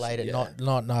de-escalate nose,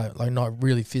 it, yeah. not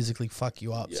really physically fuck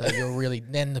you up. So Yeah. you're really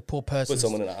then the poor Put person's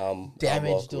someone in an arm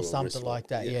damaged lock or a something wrist like lock.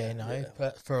 that. Yeah, you know, yeah.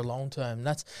 but for a long term,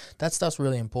 that stuff's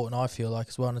really important. I feel like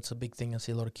as well, and it's a big thing I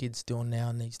see a lot of kids doing now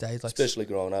in these days. Like, Especially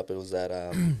growing up, it was that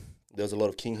there was a lot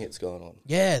of king hits going on.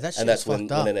 yeah, that shit And that's is when,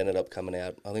 fucked up. when it ended up coming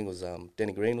out. I think it was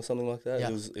Denny Green or something like that. Yeah.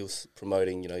 It was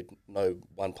promoting, you know, no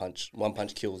one punch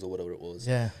kills or whatever it was.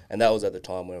 Yeah. And that was at the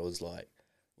time where it was like,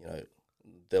 you know,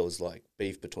 there was like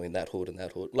beef between that hood and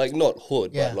that hood. Like not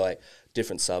hood, Yeah. but like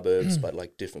different suburbs, but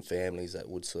like different families that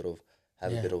would sort of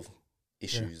have Yeah. a bit of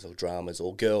issues or dramas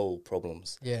or girl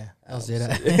problems. Yeah, that was So-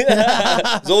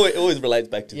 it. it always relates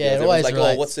back to Yeah, girls. it Everyone's always like,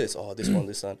 relates. oh, what's this? Oh, this one,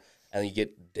 this one. And you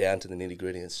get down to the nitty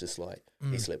gritty, and it's just like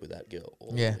he slept with that girl,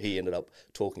 or Yeah. he ended up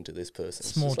talking to this person.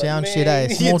 It's Small just like, town man, shit, eh?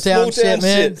 it's Small town shit,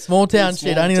 man. Small town It's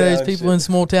shit. small Only those town people shit. in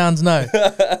small towns know.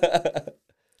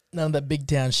 None of that big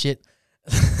town shit.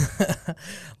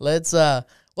 Let's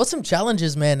what's some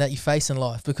challenges, man, that you face in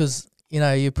life? Because, you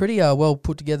know, you're pretty well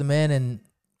put together, man, and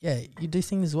yeah, you do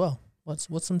things as well.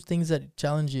 What's some things that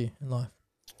challenge you in life?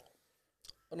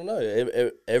 I don't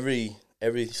know. Every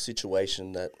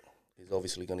situation that is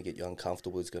obviously going to get you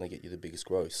uncomfortable is going to get you the biggest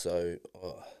growth. So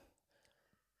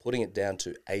putting it down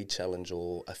to a challenge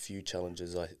or a few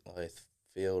challenges, I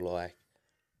feel like,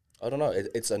 I don't know,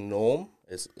 it's a norm.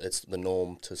 It's the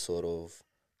norm to sort of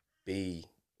be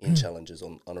in challenges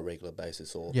on a regular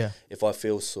basis. Or Yeah. if I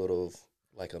feel sort of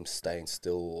like I'm staying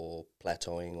still or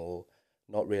plateauing or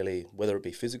not really, whether it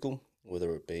be physical,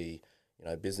 whether it be, you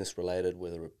know, business related,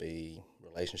 whether it be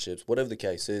relationships, whatever the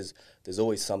case is, there's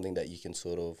always something that you can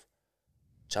sort of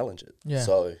challenge it. Yeah.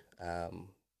 So,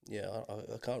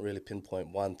 I can't really pinpoint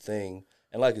one thing.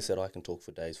 And like I said, I can talk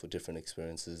for days for different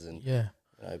experiences, and Yeah.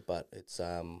 you know, but it's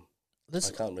I This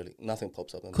can't really, nothing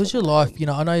pops up. because your life, you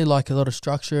know, I know you like a lot of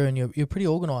structure and you're pretty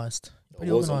organised.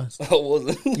 Pretty organised. I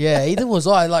wasn't. Yeah, either was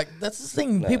I. Like, that's the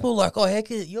thing. No. People are like, oh, heck,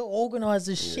 you're organised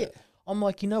as shit. Yeah. I'm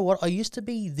like, you know what? I used to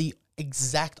be the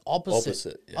exact opposite.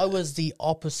 Opposite, yeah. I was the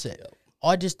opposite. Yeah.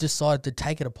 I just decided to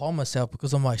take it upon myself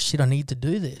because I'm like, shit, I need to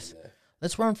do this. Yeah.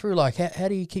 Let's run through, like, how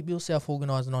do you keep yourself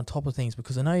organised and on top of things?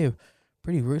 Because I know you're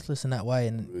pretty ruthless in that way.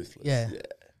 And Ruthless. yeah. Yeah.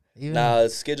 Even,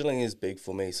 Scheduling is big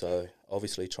for me. So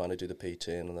obviously trying to do the PT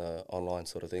and the online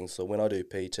sort of thing. So when I do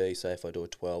PT, say if I do a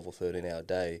 12 or 13 hour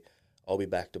day, I'll be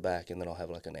back to back, and then I'll have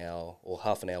like an hour or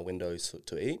half an hour windows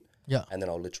to eat. Yeah. And then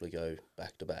I'll literally go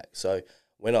back to back. So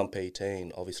when I'm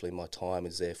PTing, obviously my time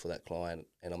is there for that client,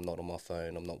 and I'm not on my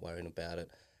phone. I'm not worrying about it.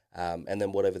 And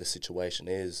then whatever the situation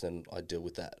is, then I deal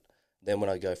with that. Then when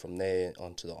I go from there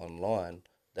onto the online,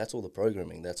 that's all the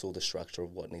programming. That's all the structure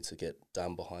of what needs to get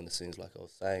done behind the scenes, like I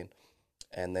was saying.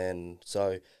 And then,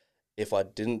 so if I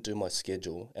didn't do my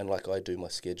schedule, and like I do my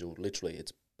schedule, literally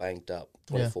it's banked up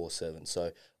 24/7.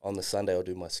 So on the Sunday I'll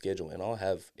do my schedule, and I'll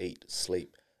have eat,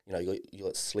 sleep. You know, you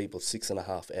got sleep of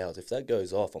 6.5 hours. If that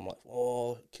goes off, I'm like,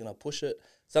 oh, can I push it?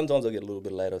 Sometimes I get a little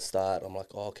bit later start. I'm like,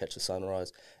 oh, I'll catch the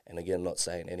sunrise. And again, not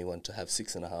saying anyone to have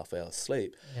 6.5 hours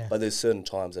sleep, Yeah. but there's certain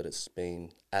times that it's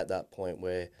been at that point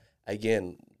where,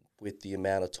 again, with the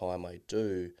amount of time I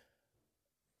do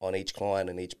on each client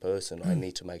and each person, I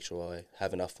need to make sure I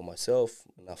have enough for myself,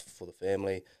 enough for the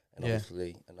family, and Yeah.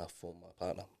 obviously enough for my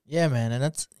partner. Yeah, man, and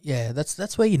that's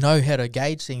where you know how to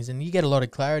gauge things, and you get a lot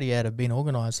of clarity out of being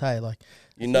organised. Hey, like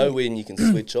You know when you can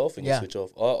switch off and Yeah. you switch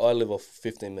off. I live off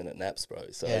 15-minute naps,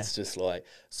 bro. So Yeah. it's just like,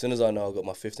 as soon as I know I've got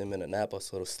my 15-minute nap, I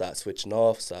sort of start switching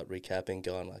off, start recapping,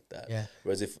 going like that. Yeah.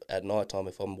 Whereas if at night time,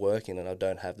 if I'm working and I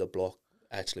don't have the block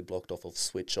actually blocked off of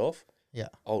switch off, yeah,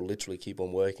 I'll literally keep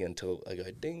on working until I go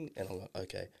ding, and I'm like,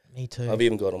 okay. me too. I've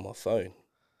even got on my phone.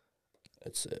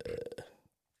 It's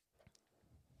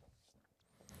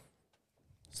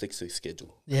 6-6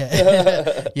 schedule.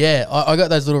 Yeah, yeah. I got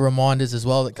those little reminders as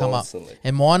well that come Constantly. up,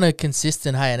 and mine are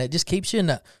consistent. Hey, and it just keeps you in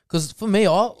that. Because for me,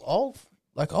 I'll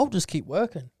just keep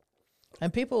working,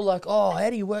 and people are like, oh, how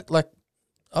do you work? Like,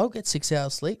 I'll get 6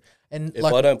 hours sleep, and If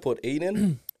like, I don't put eat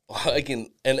in, I can,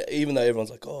 and even though everyone's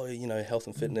like, oh, you know, health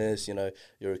and fitness, you know,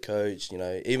 you're a coach, you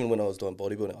know, even when I was doing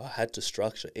bodybuilding, I had to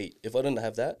structure eat. If I didn't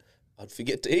have that, I'd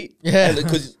forget to eat. Yeah.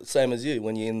 Because same as you,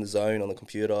 when you're in the zone on the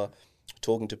computer,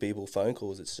 talking to people, phone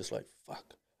calls, it's just like, fuck,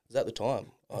 is that the time?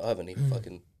 I haven't eaten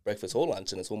fucking breakfast or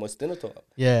lunch, and it's almost dinner time.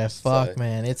 yeah, fuck, So-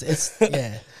 man, it's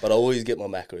yeah. But I always get my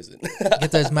macros in.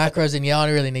 Get those macros, and yeah, I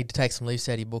really need to take some leaves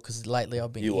out of your book because lately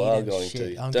I've been You eating are going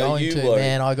shit. to. I'm Don't going you to, worry.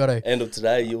 man. I got to. End of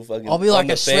today, you'll fucking. I'll be like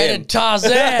I'm a the fan. shredded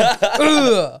Tarzan.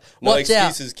 Ugh. No Watch out.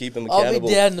 excuses, keep them I'll accountable.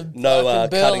 be down the No fucking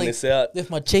cutting Burley this out. with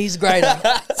my cheese grater.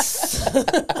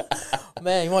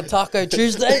 Man, you want Taco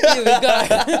Tuesday? Here we go.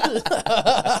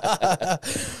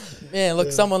 Man,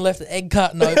 look, someone left the egg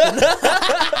carton open.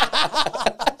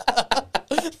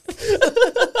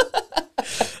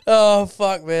 Oh,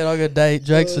 fuck, man. I got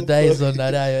jokes for days on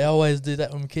that. I always do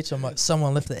that in the kitchen. I'm like,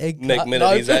 someone left the egg Next carton minute,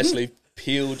 open. he's actually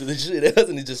peeled the shit out,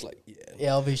 and he's just like, yeah.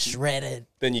 Yeah, I'll be shredded.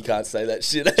 Then you can't say that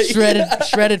shit. eh?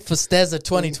 Shredded for Stezza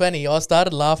 2020. I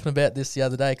started laughing about this the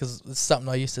other day because it's something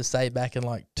I used to say back in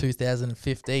like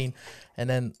 2015. And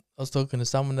then I was talking to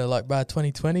someone, they're like, bro,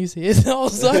 2020's here. I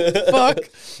was like, fuck.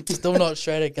 Still not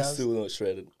shredded, guys. Still not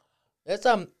shredded.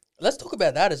 Let's talk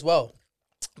about that as well.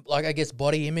 Like, I guess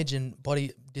body image and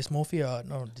body dysmorphia.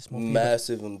 Not dysmorphia.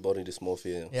 Massive in body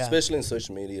dysmorphia, Yeah. especially in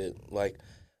social media. Like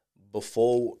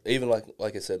before, even like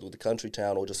I said, with the country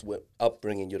town or just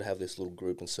upbringing, you'd have this little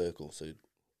group and circle. So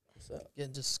what's that? Yeah,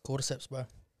 just cordyceps, bro.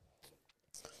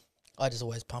 I just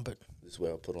always pump it. This is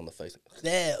where I put on the face.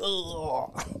 There.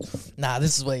 Nah,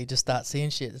 this is where you just start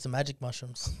seeing shit. It's the magic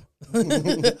mushrooms.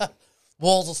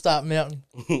 Walls will start melting.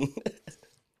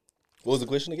 What was the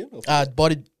question again?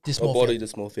 Body dysmorphia. Oh, body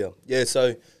dysmorphia. Yeah,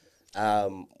 so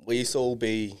we used to all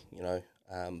be, you know,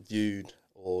 viewed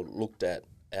or looked at.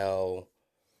 Our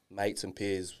mates and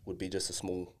peers would be just a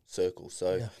small circle.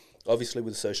 So Yeah. obviously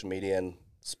with social media and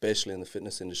especially in the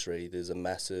fitness industry, there's a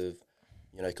massive,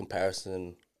 you know,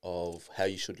 comparison of how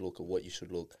you should look or what you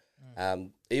should look.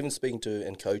 Even speaking to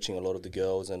and coaching a lot of the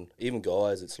girls and even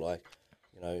guys, it's like,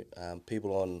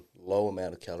 people on low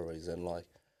amount of calories, and like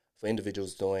for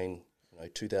individuals doing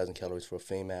 2,000 calories for a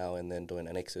female and then doing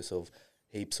an excess of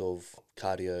heaps of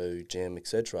cardio, gym,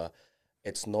 etc.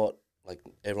 It's not like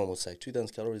everyone will say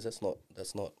 2,000 calories. That's not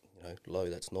low.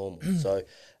 That's normal. So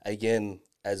again,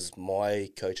 as my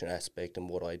coaching aspect and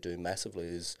what I do massively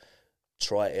is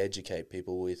try educate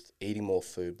people with eating more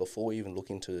food before even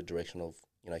looking to the direction of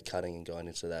cutting and going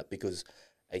into that, because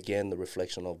again, the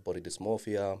reflection of body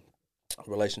dysmorphia,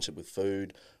 relationship with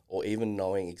food, or even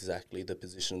knowing exactly the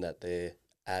position that they're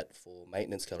at for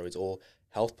maintenance calories or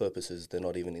health purposes, they're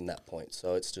not even in that point.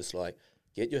 So it's just like,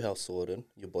 get your health sorted,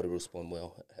 your body will respond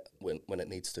well when it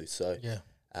needs to. So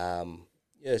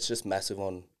it's just massive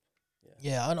on.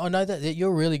 Yeah, I know that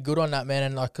you're really good on that, man.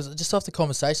 And like, cause just off the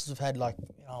conversations we've had, like,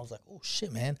 I was like, oh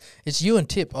shit, man, it's you and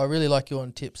Tip. I really like you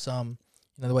and Tip's,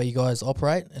 the way you guys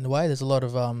operate. In a way, there's a lot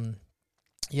of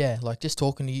like just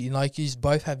talking to you, like you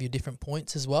both have your different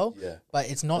points as well. Yeah, but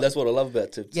it's not. That's what I love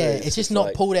about Tip. Yeah, it's just not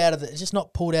like, pulled out of. It's just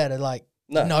not pulled out of like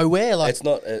nowhere. Like it's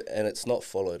not, and it's not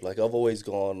followed. Like I've always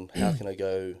gone, how can I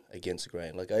go against the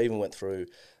grain? Like I even went through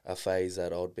a phase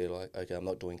that I would be like, okay, I'm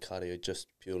not doing cardio just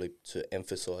purely to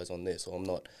emphasize on this, or I'm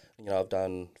not. I've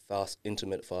done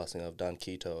intermittent fasting. I've done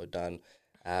keto. I've done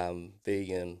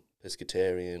vegan,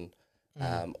 pescatarian.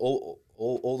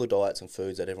 All the diets and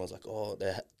foods that everyone's like,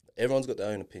 everyone's got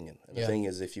their own opinion. And the thing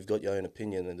is, if you've got your own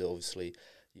opinion, and obviously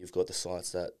you've got the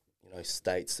science that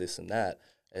states this and that,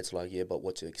 it's like, yeah, but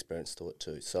what's your experience to it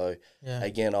too? So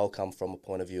again, I'll come from a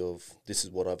point of view of this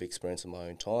is what I've experienced in my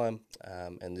own time,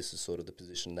 and this is sort of the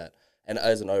position that, and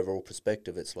as an overall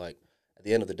perspective, it's like at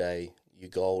the end of the day, your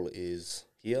goal is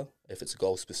here. If it's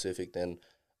goal specific, then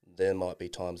there might be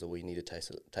times that we need to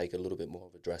take a little bit more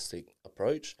of a drastic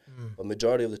approach. But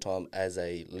majority of the time, as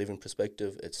a living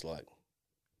perspective, it's like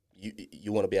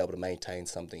you want to be able to maintain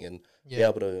something and be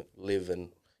able to live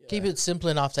and keep it simple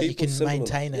enough that you can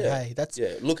maintain it. Hey, that's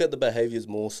look at the behaviors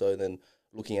more so than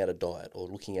looking at a diet or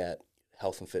looking at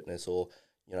health and fitness or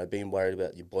being worried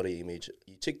about your body image.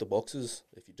 You tick the boxes.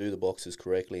 If you do the boxes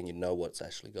correctly and you know what's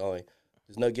actually going,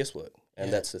 there's no guesswork.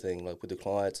 And that's the thing. Like with the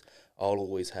clients, I'll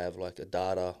always have like a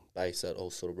data base that I'll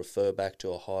sort of refer back to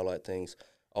or highlight things.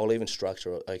 I'll even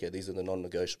structure it. Okay, these are the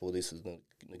non-negotiable. This is the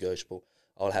negotiable.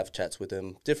 I'll have chats with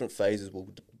them. Different phases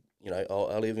will,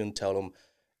 I'll even tell them,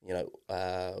 we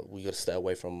got to stay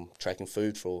away from tracking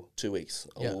food for 2 weeks.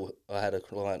 Yeah. I had a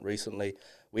client recently.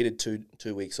 We did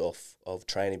two weeks off of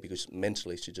training because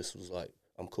mentally she just was like,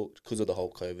 I'm cooked because of the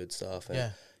whole COVID stuff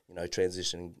and,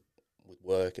 transitioning with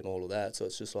work and all of that. So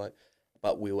it's just like,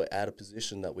 but we were at a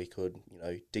position that we could,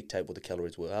 dictate what the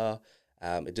calories were.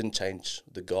 It didn't change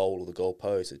the goal or the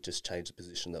goalpost. It just changed the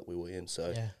position that we were in.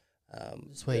 So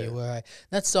that's where you were. Right?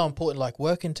 That's so important. Like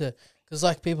working to, because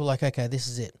like people are like, okay, this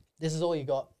is it. This is all you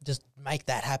got. Just make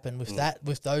that happen with that,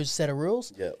 with those set of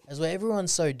rules. Yeah. As where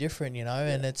everyone's so different,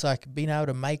 and it's like being able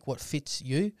to make what fits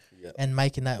you and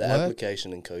making that the work.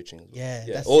 Application in coaching. As well.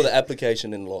 Yeah. Or the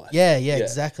application in life. Yeah,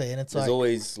 exactly. And it's there's like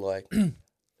always like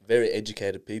very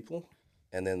educated people.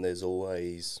 And then there's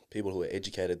always people who are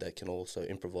educated that can also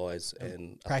improvise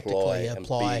and practically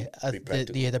apply and be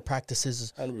practical. The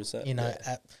practices.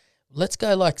 100%. Let's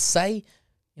go like say,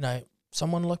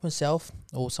 someone like myself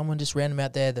or someone just random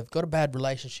out there, they've got a bad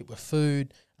relationship with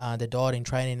food, their dieting,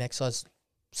 training, exercise,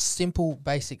 simple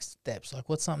basic steps. Like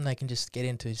what's something they can just get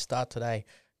into, start today?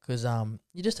 Because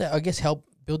you just, I guess, help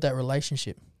build that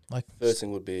relationship. Like first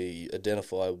thing would be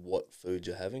identify what food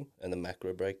you're having and the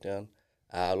macro breakdown.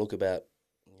 Look about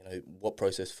what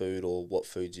processed food or what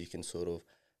foods you can sort of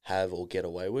have or get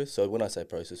away with. So when I say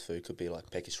processed food, could be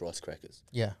like Peckish rice crackers.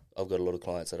 Yeah. I've got a lot of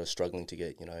clients that are struggling to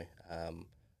get,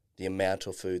 the amount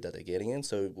of food that they're getting in.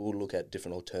 So we'll look at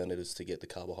different alternatives to get the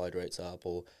carbohydrates up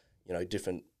or,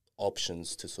 different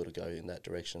options to sort of go in that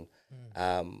direction.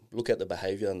 Look at the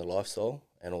behavior and the lifestyle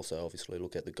and also obviously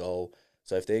look at the goal.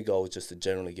 So if their goal is just to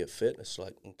generally get fit, it's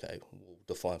like, okay, we'll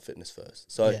define fitness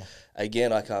first. So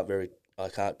again, I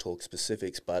can't talk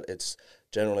specifics, but it's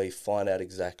generally find out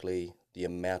exactly the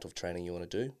amount of training you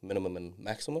want to do, minimum and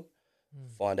maximum.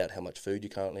 Find out how much food you're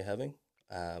currently having.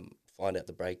 Find out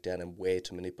the breakdown and where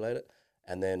to manipulate it,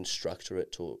 and then structure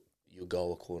it to your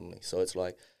goal accordingly. So it's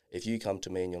like if you come to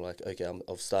me and you're like, okay,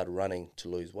 I've started running to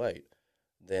lose weight,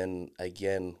 then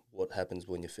again, what happens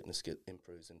when your fitness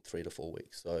improves in 3 to 4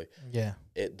 weeks? So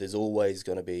there's always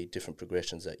going to be different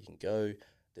progressions that you can go.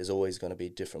 There's always going to be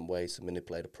different ways to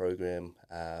manipulate a program,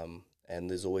 and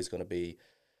there's always going to be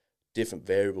different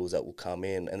variables that will come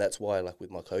in. And that's why, like with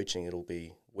my coaching, it'll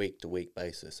be week-to-week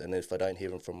basis. And if I don't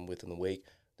hear them from within the week,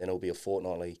 then it'll be a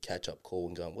fortnightly catch-up call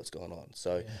and going, what's going on?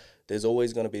 So there's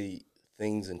always going to be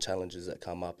things and challenges that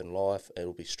come up in life.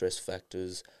 It'll be stress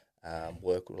factors,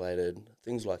 work-related,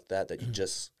 things like that you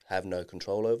just have no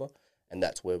control over. And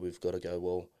that's where we've got to go,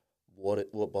 well,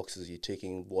 what boxes are you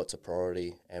ticking? What's a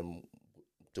priority? And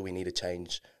do we need to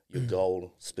change your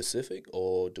goal specific,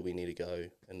 or do we need to go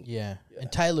and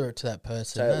and tailor it to that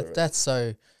person? That's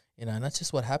so, and that's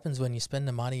just what happens when you spend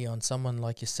the money on someone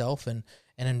like yourself and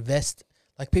invest.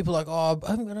 Like people are like, oh,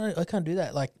 I can't do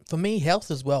that. Like for me,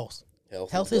 health is wealth.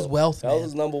 Health is wealth. Health man.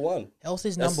 is number one. Health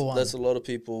is number one. That's a lot of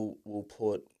people will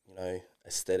put,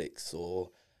 aesthetics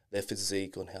or their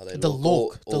physique on how they the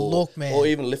look, man. Or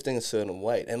even lifting a certain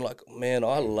weight. And like, man,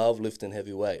 I love lifting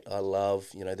heavy weight. I love,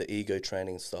 the ego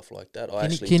training and stuff like that.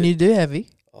 Can you do heavy?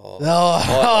 Oh,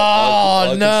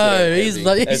 I no! He's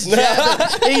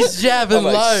jabbing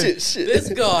like, low. Shit. This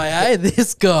guy,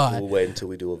 this guy. We'll wait until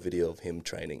we do a video of him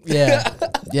training. Yeah.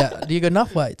 Do you got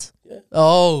enough weights? Yeah.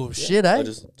 Oh shit, eh? I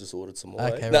just ordered some more.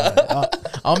 Okay, right.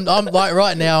 I'm like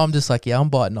right now. I'm just like, I'm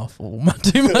biting off too much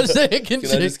that I can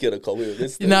I just get a copy of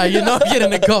this thing? No, you're not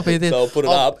getting a copy of this. So I'll put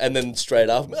it up and then straight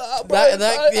up.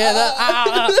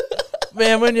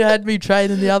 Man, when you had me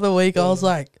training the other week, I was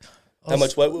like, how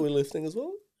much weight were we lifting as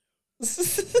well?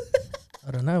 I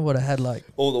don't know what I had like.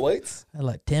 All the weights? I had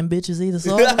like 10 bitches either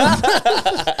side.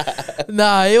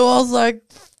 Nah, it was like,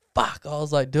 fuck. I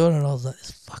was like doing it and I was like, this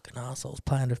fucking asshole's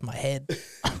playing with my head.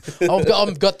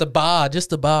 I've got the bar, just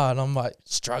the bar, and I'm like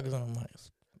struggling. I'm like,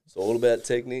 it's all about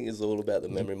technique. It's all about the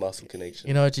memory muscle connection.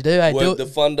 You know what you do? Hey, Work the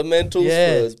fundamentals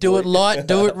first. Do it light,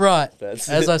 do it right. That's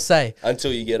as it. I say.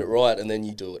 Until you get it right and then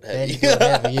you do it heavy. Then you do it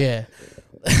heavy,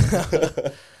 yeah.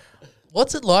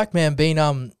 What's it like, man, being,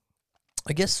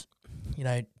 I guess,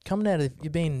 coming out of,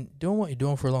 you've been doing what you're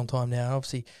doing for a long time now, and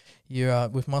obviously you're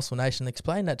with Muscle Nation.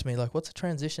 Explain that to me. Like, what's the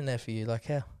transition there for you? Like,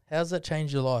 how's that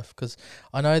changed your life? Because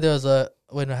I know there was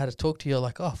when I had to talk to you,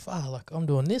 like, oh, fuck, like, I'm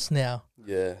doing this now.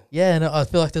 Yeah. Yeah, and I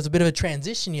feel like there's a bit of a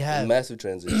transition you have. A massive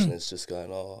transition. It's just going,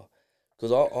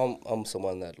 because I'm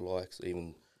someone that likes,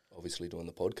 even obviously doing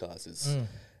the podcast,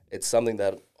 it's something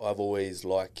that I've always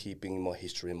liked, keeping my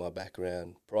history and my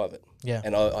background private. Yeah.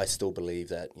 And I still believe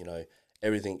that,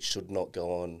 everything should not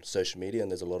go on social media, and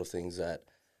there's a lot of things that,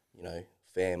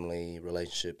 family,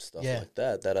 relationships, stuff like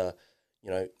that are,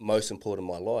 most important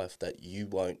in my life that you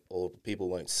won't, or people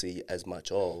won't see as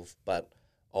much of, but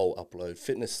I'll upload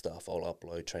fitness stuff, I'll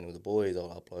upload training with the boys,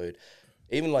 I'll upload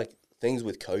even like things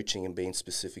with coaching and being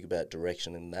specific about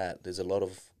direction and that. There's a lot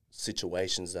of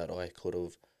situations that I could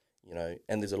have,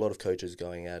 and there's a lot of coaches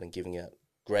going out and giving out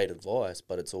great advice,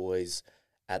 but it's always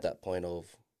at that point of,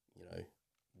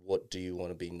 what do you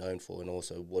want to be known for, and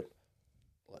also what,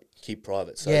 like, keep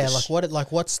private. So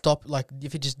what stop, like,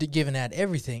 if you're just giving out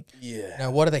everything,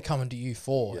 what are they coming to you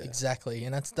for? Exactly.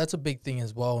 And that's a big thing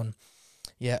as well. And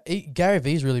Gary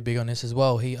Vee's really big on this as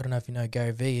well. I don't know if you know who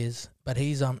Gary Vee is, but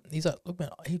he's like, look, man,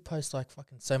 he posts like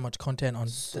fucking so much content on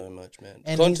much, man.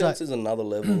 And content is another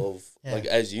level of like,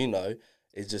 as you know,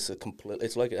 it's just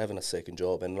it's like having a second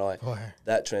job, and like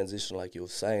that transition, like you were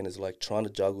saying, is like trying to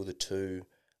juggle the two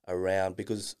around,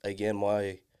 because again,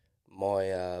 my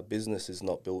business is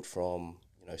not built from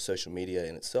social media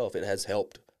in itself. It has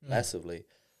helped massively,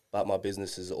 but my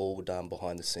business is all done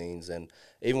behind the scenes. And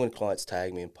even when clients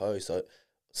tag me in posts, I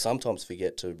sometimes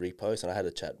forget to repost. And I had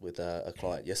a chat with a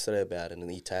client yesterday about it, and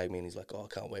he tagged me and he's like, oh,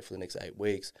 I can't wait for the next 8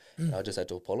 weeks. And I just had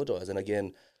to apologize. And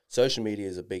again, social media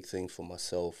is a big thing for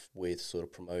myself with sort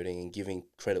of promoting and giving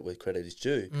credit where credit is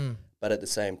due. But at the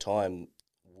same time,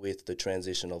 with the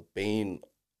transition of being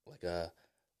like a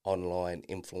online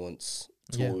influence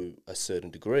to a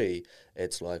certain degree,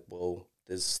 it's like, well,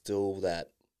 there's still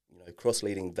that,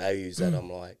 cross-leading values that I'm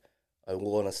like, I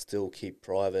want to still keep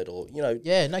private, or, keep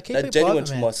it genuine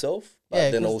to myself,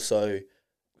 but then also,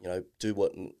 do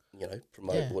what,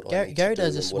 promote what I need Gary to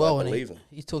does do this and what well, I and believe in.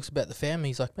 he talks about the family.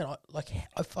 He's like, man,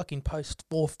 I fucking post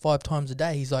 4 or 5 times a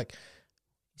day. He's like,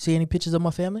 see any pictures of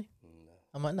my family? No.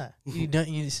 I'm like, no.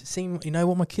 You see,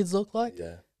 what my kids look like?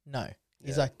 Yeah. No.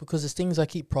 He's like, because there's things I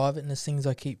keep private and there's things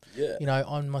I keep,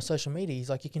 on my social media. He's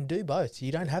like, you can do both.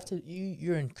 You don't have to,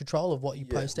 you're in control of what you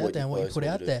post out there and what you put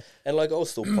out there. And like, I'll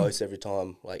still post every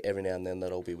time, like every now and then,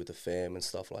 that I'll be with the fam and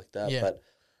stuff like that. Yeah. But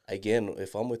again,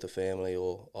 if I'm with the family,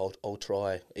 or I'll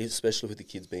try, especially with the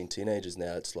kids being teenagers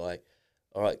now, it's like,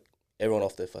 all right, everyone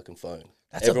off their fucking phone.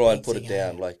 Everyone put it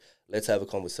down. Like, let's have a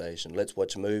conversation. Let's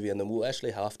watch a movie, and then we'll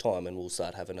actually halftime and we'll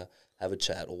start having a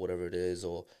chat or whatever it is,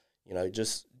 or,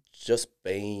 just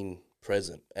being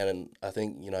present. And I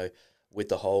think, with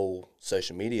the whole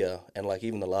social media, and like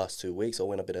even the last 2 weeks, I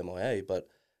went a bit MIA, but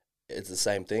it's the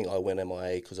same thing. I went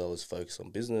MIA because I was focused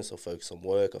on business, I focused on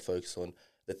work, I focused on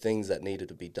the things that needed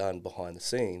to be done behind the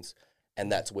scenes,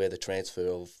 and that's where the transfer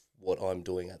of what I'm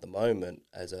doing at the moment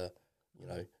as a, you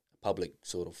know, public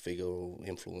sort of figure or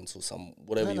influence or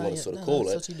whatever you want to sort of call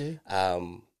it. That's what you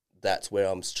do. That's where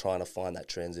I'm trying to find that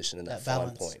transition and that fine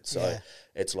balance. point. So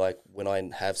it's like when I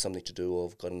have something to do or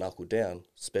I've got to knuckle down,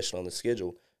 especially on the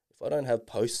schedule, if I don't have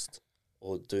posts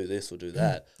or do this or do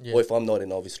that, or if I'm not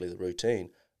in obviously the routine,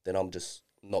 then I'm just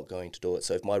not going to do it.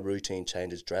 So if my routine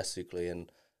changes drastically,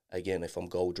 and again, if I'm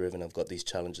goal driven, I've got these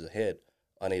challenges ahead,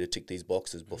 I need to tick these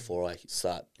boxes before I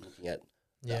start looking at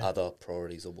the other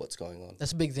priorities of what's going on.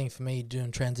 That's a big thing for me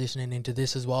doing transitioning into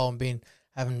this as well, and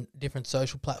having different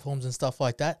social platforms and stuff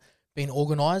like that, being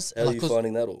organised. How are you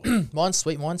finding that all? Mine's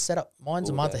sweet. Mine's set up. Mine's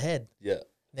a month ahead. Yeah.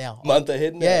 Now. Month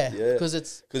ahead now? Yeah. Yeah.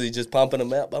 Because he's just pumping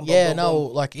them out. Bum,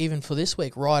 like even for this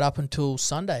week, right up until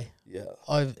Sunday. Yeah.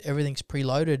 Everything's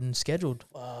preloaded and scheduled.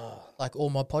 Like all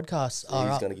my podcasts are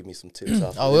he's up. going to give me some tips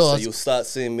after I will. this. So you'll start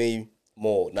seeing me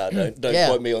more. No, don't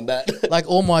quote me on that. Like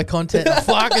all my content.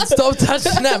 Fucking stop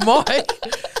touching that mic.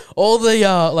 All the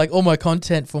all my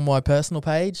content from my personal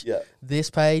page, this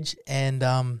page, and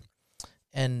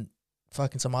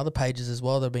fucking some other pages as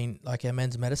well. They've been like our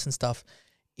men's medicine stuff.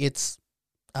 It's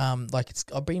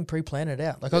I've been pre-planning it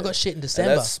out. Like I got shit in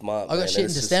December. And that's smart. I got shit in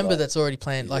December that's already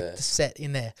planned, like Yeah. to set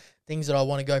in there. Things that I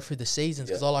want to go through the seasons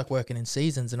because I like working in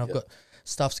seasons, and I've got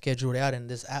stuff scheduled out, and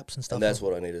there's apps and stuff. And that's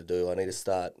what I need to do. I need to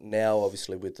start now,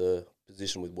 obviously, with the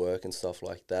position with work and stuff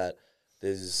like that.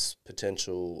 There's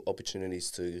potential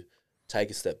opportunities to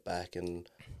take a step back and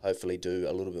hopefully do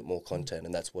a little bit more content,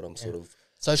 and that's what I'm sort of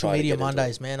social trying to media get into.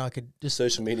 Mondays, man. I could just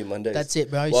Social media Mondays. That's it,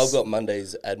 bro. Well, I've got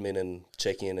Mondays admin and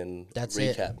check-in and That's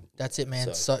recap. That's it,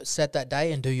 man. So set that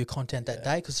day and do your content that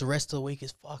day, because the rest of the week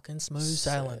is fucking smooth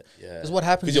sailing. Yeah. Because what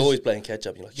happens Because is you're always playing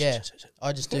catch-up. You're like, shit.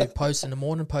 I just do post in the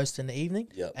morning, post in the evening,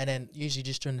 and then usually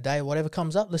just during the day, whatever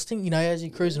comes up, listing. You know, as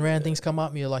you're cruising around, things come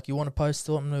up, and you're like, you want to post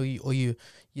something, or you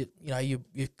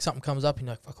something comes up, and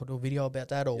you're like, fuck, I'll do a video about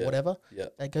that or whatever. Yeah.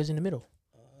 That goes in the middle.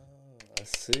 I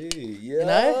see. Yeah. You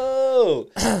know?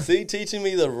 See, teaching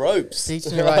me the ropes.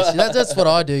 Teaching the ropes. That's what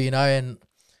I do, you know, and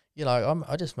you know,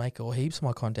 I just make all heaps of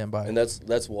my content, bro. And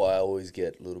that's why I always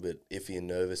get a little bit iffy and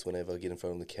nervous whenever I get in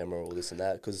front of the camera or this and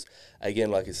that. Because again,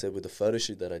 like I said, with the photo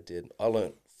shoot that I did, I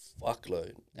learned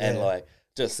fuckload. And like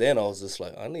just then, I was just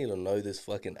like, I need to know this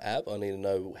fucking app. I need to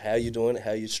know how you're doing it,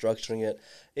 how you're structuring it.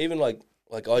 Even like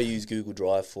I use Google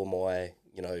Drive for my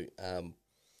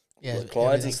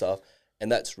clients and stuff.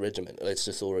 And that's regiment. It's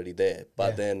just already there.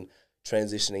 But then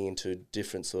transitioning into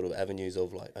different sort of avenues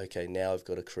of like, okay, now I've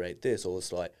got to create this. Or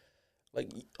it's like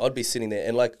I'd be sitting there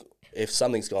and like if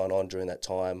something's going on during that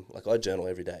time, like I journal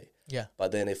every day. Yeah.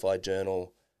 But then if I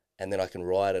journal and then I can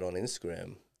write it on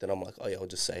Instagram, then I'm like, oh yeah, I'll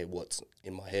just say what's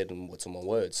in my head and what's on my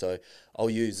words. So I'll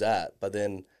use that. But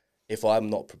then if I'm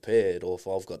not prepared or if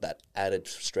I've got that added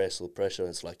stress or pressure,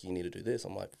 it's like, you need to do this.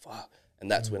 I'm like, fuck. And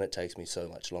that's when it takes me so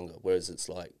much longer. Whereas it's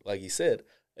like you said,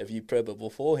 if you prep it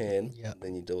beforehand,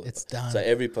 then you do it. It's done. So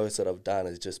every post that I've done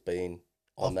has just been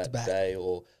on that day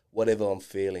or whatever I'm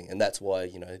feeling. And that's why,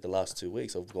 you know, the last 2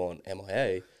 weeks I've gone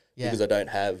MIA because I don't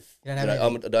have, I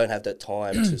don't have that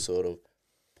time to sort of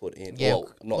put in. Yeah.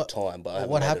 Well, not time, but I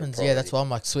what happens, that's why I'm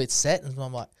like, so it's set. And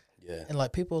I'm like, and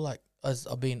like people like, I was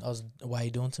away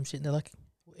doing some shit and they're like,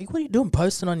 what are you doing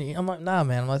posting on your, I'm like, nah,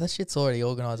 man. I'm like, that shit's already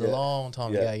organised a long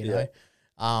time ago, you know?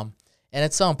 And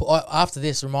at some point after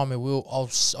this, remind me,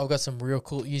 I've got some real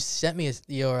cool. You sent me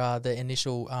the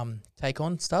initial take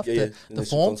on stuff, the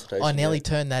form. I nearly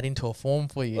turned that into a form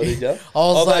for you. Oh, did you? I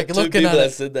was like two looking people at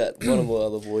that said that. One of my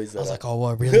other boys. I was like, oh,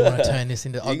 I really want to turn this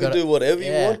into. You can do whatever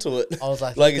you want to it. I was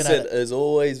like I said, there's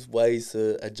always ways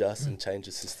to adjust and change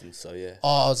the system. So yeah.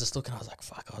 Oh, I was just looking. I was like,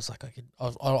 fuck. I was like,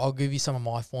 I'll give you some of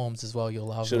my forms as well. You'll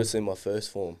love. Should have seen my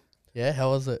first form. Yeah, how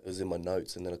was it? It was in my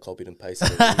notes, and then I copied and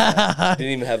pasted it.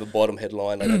 Didn't even have a bottom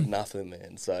headline. I had nothing,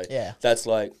 man. So that's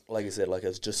like I said, like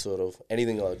it's just sort of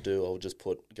anything I do, I'll just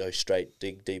go straight,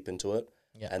 dig deep into it,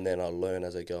 and then I'll learn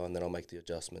as I go, and then I'll make the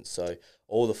adjustments. So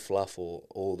all the fluff or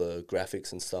all the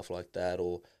graphics and stuff like that,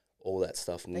 or all that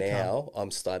stuff I'm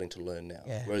starting to learn now.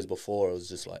 Yeah. Whereas before, I was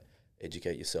just like,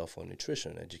 educate yourself on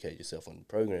nutrition, educate yourself on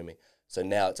programming. So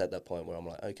now it's at that point where I'm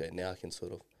like, okay, now I can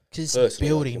sort of Because Personally,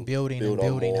 I building, can building, build and on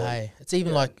building. more. Hey, it's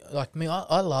even Yeah. like me.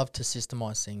 I love to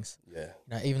systemize things. Yeah.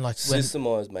 You know, even like when,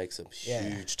 Systemize makes a Yeah.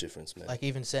 huge difference, man. like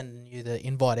even sending you the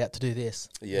invite out to do this.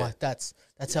 Yeah. Like that's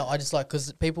how I just like,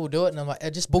 because people do it, and I'm like,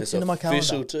 it just books It's into my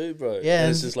official calendar. too, bro. Yeah, And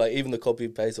it's and- just like even the copy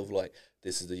and paste of like,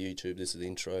 this is the YouTube, this is the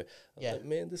intro. I'm Yeah. like,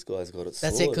 man, this guy's got it. That's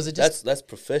it, sorted. 'cause it just- that's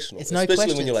professional. it's no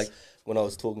Especially when you're like, questions. when I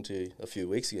was talking to you a few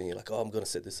weeks ago, and you're like, oh, I'm gonna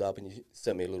set this up, and you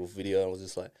sent me a little video, and I was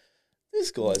just like, this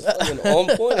guy's fucking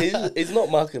on point. He's not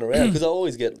mucking around, because I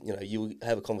always get, you know, you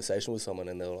have a conversation with someone,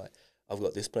 and they're like, I've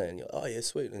got this plan. And you're like, oh yeah,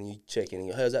 sweet, and you check in, and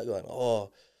you go, how's that going? Oh,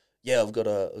 yeah, I've got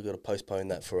to postpone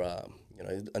that for you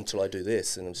know, until I do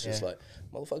this, and it's just Yeah. like,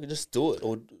 motherfucker, just do it,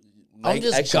 or I'm make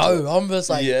just action go. to it. I'm just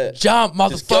like Yeah. jump,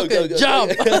 Just go, motherfucker, go, go,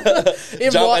 jump. go.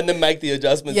 In Jump my- and then make the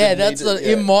adjustments. yeah, if that's needed.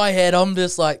 in my head. I'm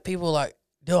just like, people are like,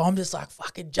 dude, I'm just like,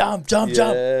 fucking jump.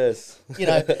 Yes. You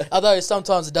know, although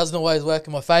sometimes it doesn't always work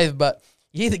in my favor, but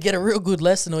you either get a real good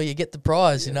lesson or you get the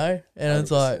prize, you know? And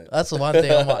it's like, 100%. that's the one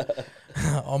thing I'm like,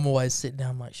 I'm always sitting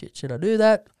down, I'm like, shit, should I do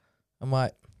that? I'm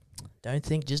like, don't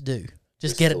think, just do.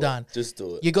 Just get do it done. Just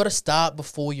do it. You got to start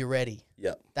before you're ready.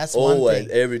 Yeah. That's one Always,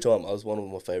 thing. every time. I was one of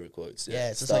my favorite quotes. Yeah,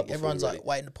 it's just Start like before everyone's you're like ready.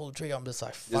 waiting to pull the trigger. I'm just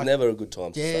like, There's fuck, never a good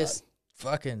time to yes, start.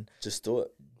 fucking Just do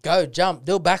it. go, jump,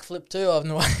 do a backflip too. I've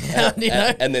no idea, you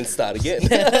know? And then start again.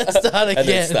 Start And then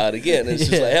again. start again. It's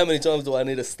just Yeah. like, how many times do I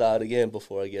need to start again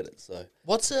before I get it? So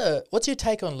What's your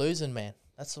take on losing, man?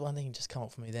 That's the one thing that just come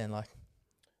up for me then, like,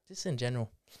 just in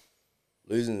general.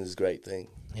 losing is a great thing.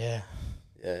 Yeah.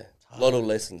 Yeah. A lot of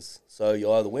lessons. So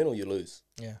you either win or you lose.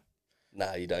 Yeah.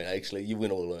 Nah, you don't actually. You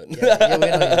win or learn. Yeah, you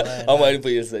win or you learn, I'm no. waiting for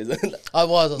your season. I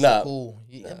was Nah. like, ooh.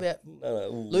 About No.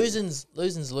 Ooh. losing's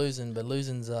losing, but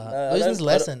losing's I losing's don't-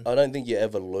 lesson. I don't think you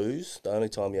ever lose. The only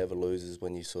time you ever lose is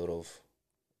when you sort of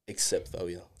accept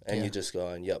failure and Yeah. you're just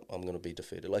going, "Yep, I'm going to be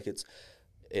defeated." Like it's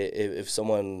if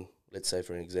someone, let's say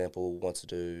for an example, wants to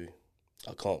do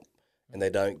a comp and they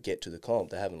don't get to the comp,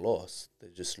 they haven't lost. They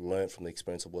just learn from the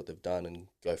experience of what they've done and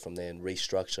go from there and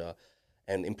restructure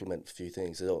and implement a few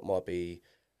things. So it might be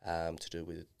to do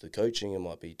with the coaching, it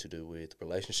might be to do with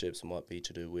relationships, it might be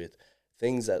to do with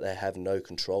things that they have no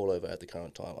control over at the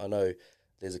current time. I know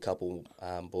there's a couple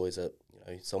boys that, you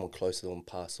know, someone close to them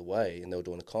passed away and they were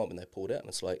doing a comp and they pulled out, and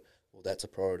it's like, well, that's a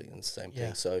priority, and it's the same Yeah.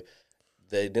 thing. So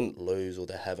they didn't lose or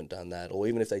they haven't done that, or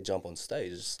even if they jump on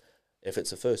stage, if it's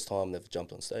the first time they've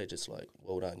jumped on stage, it's like,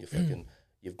 well done,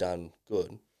 you've done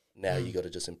good. Now you got to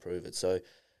just improve it. So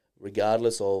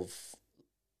regardless of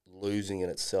losing in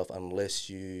itself, unless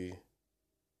you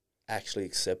actually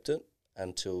accept it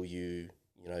until you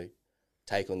know,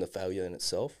 take on the failure in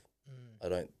itself, I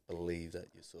don't believe that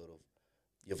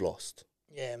you've lost.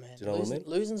 Yeah, man. Do you know what I mean?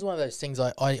 Losing's one of those things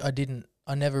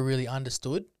I never really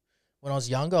understood when I was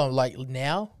younger. I'm like,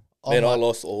 now, Man, I like,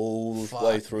 lost all the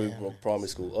way fuck, through man. primary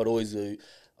school.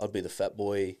 I'd be the fat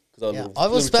boy. yeah, I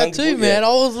was fat too, man. I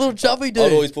was a little chubby dude.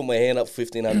 I'd always put my hand up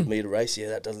 1,500 metre race. Yeah,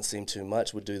 that doesn't seem too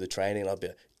much. We'd do the training. I'd be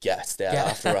gassed out Yeah.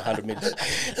 after 100 metres.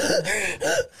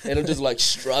 And I'm just like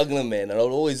struggling, man. And I'd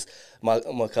always, my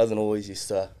cousin always used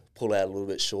to pull out a little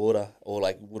bit shorter or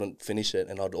like wouldn't finish it.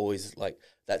 And I'd always like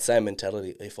that same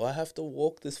mentality. If I have to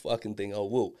walk this fucking thing, I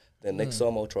will. Then next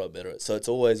time I'll try better. So it's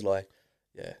always like,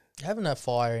 yeah, having that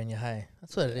fire in your hay.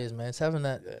 That's what it is, man. It's having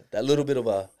that that little bit of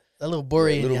a, that little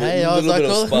burry in little your bit- hay. I was little like,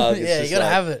 bit of oh, spark. It's yeah, you just gotta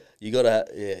like- have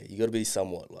it. you gotta be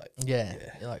somewhat like, Yeah. Yeah.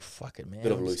 You're like, fuck it, man.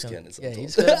 Bit of I'm a just loose gonna- cannon Yeah, you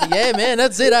sometimes. just gotta be, yeah, man.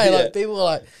 That's it, eh? Yeah. Like, people are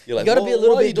like, You're you like, gotta be a "Why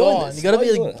little are you bit doing gone. this? You gotta Why be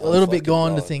are you doing it?" a little bit fucking gone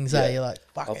to going. things, Yeah. eh? You're like,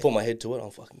 fuck I'll it. put my head to it.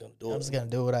 I'm fucking gonna do I'm it. just gonna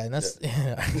do it, eh? And that's,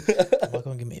 I'm not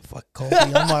gonna give me a fucking coffee.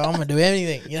 I'm like, I'm gonna do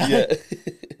anything, you know? Yeah.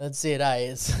 That's it, eh?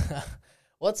 It's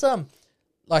what's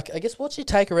like, I guess, what's your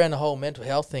take around the whole mental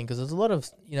health thing? Because there's a lot of,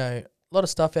 you know, a lot of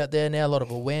stuff out there now, a lot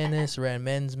of awareness around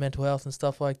men's mental health and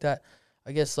stuff like that.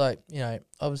 I guess, like, you know,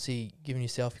 obviously giving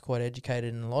yourself, you're quite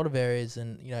educated in a lot of areas,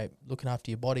 and, you know, looking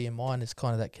after your body and mind is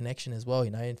kind of that connection as well,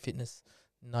 you know, in fitness,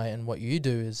 you know, and what you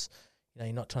do is, you know,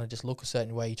 you're not trying to just look a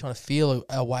certain way, you're trying to feel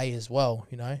a way as well,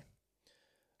 you know?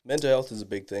 Mental health is a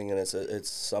big thing, and it's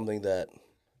something that,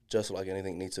 just like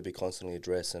anything, needs to be constantly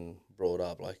addressed and brought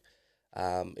up. Like,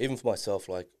 even for myself,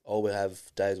 like, I will have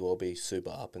days where I'll be super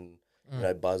up and, you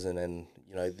know, buzzing, and,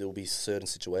 you know, there'll be certain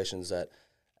situations that,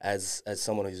 as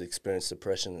someone who's experienced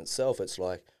depression itself, it's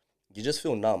like you just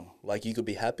feel numb. Like, you could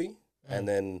be happy, and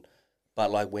then,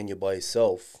 but like when you're by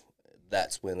yourself,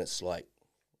 that's when it's like,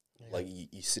 like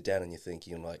you sit down and you're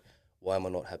thinking like, why am I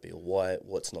not happy, or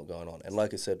what's not going on? And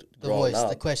like I said, The growing voice, up,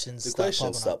 the questions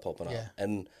start popping up. Yeah.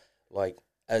 And like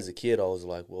as a kid, I was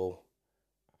like, well,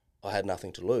 I had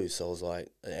nothing to lose, so I was like,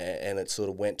 and it sort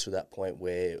of went to that point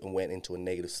where it went into a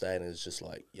negative state, and it's just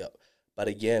like, yep, But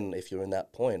again, if you're in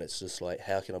that point, it's just like,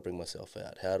 how can I bring myself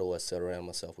out? How do I surround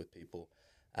myself with people?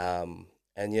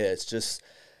 And yeah, it's just,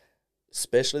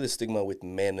 especially the stigma with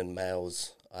men and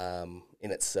males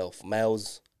in itself.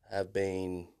 Males have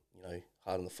been, you know,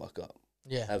 harden the fuck up.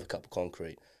 Yeah. Have a cup of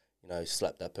concrete. You know,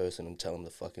 slap that person and tell them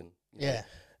to fucking, you Yeah.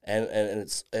 know. And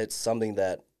it's something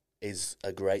that is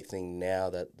a great thing now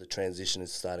that the transition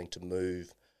is starting to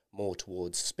move more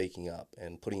towards speaking up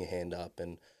and putting your hand up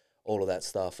and all of that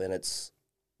stuff. And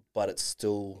but it's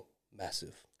still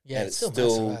massive. Yeah, and it's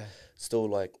still massive, eh? still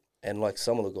like, and like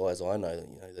some of the guys I know,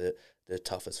 you know, they're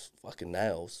tough as fucking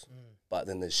nails, but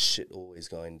then there's shit always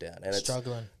going down. And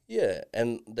Struggling.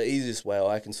 and the easiest way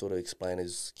I can sort of explain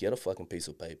is get a fucking piece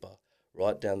of paper,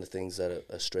 write down the things that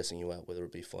are stressing you out, whether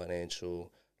it be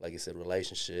financial, like I said,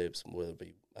 relationships, whether it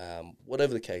be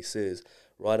whatever the case is,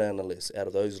 write down a list. Out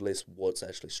of those lists, what's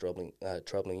actually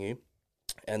troubling you,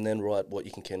 and then write what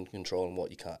you can control and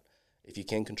what you can't. If you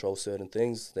can control certain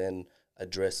things, then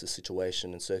address the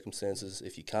situation and circumstances.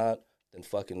 If you can't, then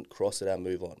fucking cross it out and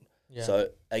move on. Yeah. So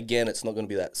again, it's not going to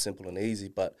be that simple and easy,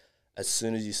 but as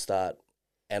soon as you start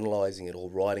analysing it or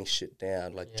writing shit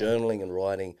down, like journaling and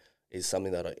writing is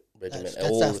something that I regiment That's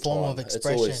all that the form time. of It's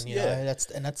expression, always, you know.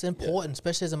 That's important,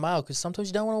 especially as a male, because sometimes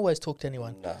you don't want to always talk to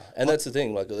anyone. Nah. And that's the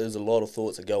thing. Like, there's a lot of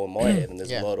thoughts that go in my head, and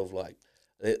there's Yeah. a lot of like,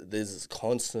 there's this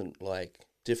constant like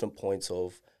different points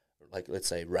of, like, let's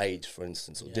say rage, for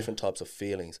instance, or different types of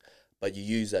feelings, but you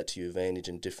use that to your advantage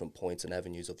in different points and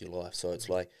avenues of your life. So it's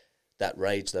like that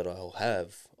rage that I'll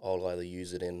have, I'll either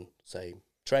use it in, say,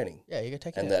 training, Yeah, you can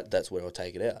take it and out. that's where I'll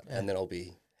take it out, and then I'll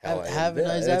be how I am. Having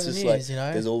those And it's just avenues, like, you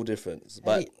know. there's all different,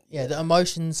 but yeah, the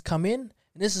emotions come in. And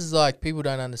this is like, people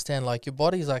don't understand, like, your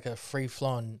body's like a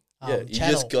free-flowing you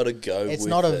channel. just got to go. It's with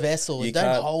not a it. vessel. You Don't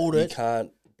can't hold it. You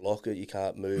can't block it. You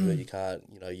can't move it. You can't.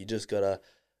 You know. You just got to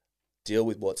deal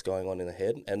with what's going on in the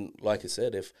head. And like I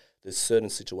said, if there's certain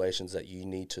situations that you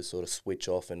need to sort of switch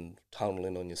off and tunnel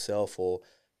in on yourself, or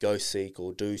go seek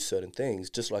or do certain things,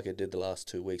 just like I did the last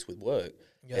 2 weeks with work.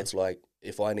 Yeah. It's like,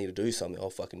 if I need to do something, I'll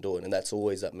fucking do it. And that's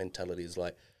always that mentality, is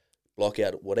like, block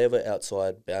out whatever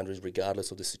outside boundaries,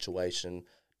 regardless of the situation,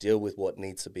 deal with what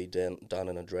needs to be done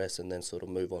and addressed, and then sort of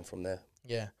move on from there.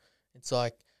 Yeah. It's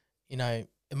like, you know,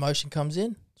 emotion comes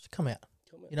in, just come out.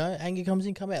 You know, anger comes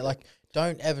in, come out. Like,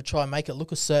 don't ever try and make it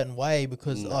look a certain way,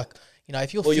 because, like, you know,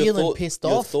 if you're feeling pissed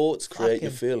off, your thoughts create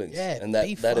your fucking- feelings, yeah, and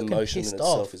be that fucking emotion in pissed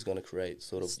itself off. is going to create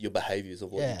sort of your behaviours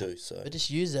of what Yeah. you do. So, but just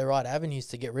use the right avenues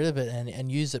to get rid of it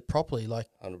and use it properly. Like,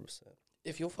 100%.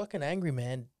 if you're fucking angry,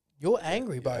 man, you're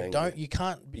angry, bro. angry. You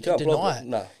can't You can't deny block it. it.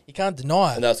 No. You can't deny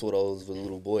And it. that's what I was with a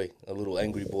little boy, a little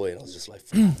angry boy, and I was just like,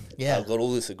 Yeah. I've got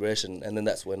all this aggression. And then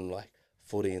that's when, like,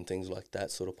 footy and things like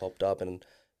that sort of popped up. And,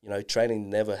 you know, training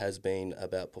never has been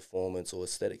about performance or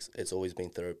aesthetics. It's always been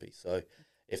therapy. So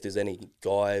if there's any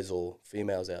guys or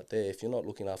females out there, if you're not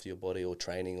looking after your body or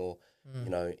training, or, you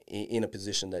know, in a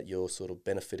position that you're sort of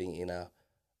benefiting in a,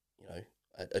 you know,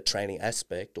 a training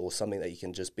aspect, or something that you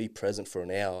can just be present for an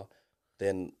hour,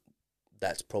 then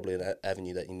that's probably an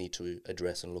avenue that you need to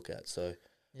address and look at. So,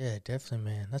 Yeah,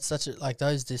 definitely, man. That's such a, like,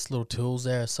 those just little tools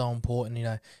there are so important, you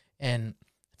know. And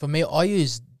for me, I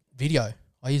use video.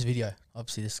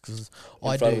 Obviously, this because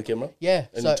in front of the camera, Yeah.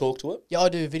 and So, you talk to it. yeah, I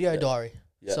do a video diary.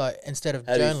 Yeah. So instead of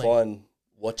How do you journaling. find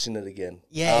watching it again?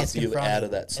 Yeah, it's after you're out confronting.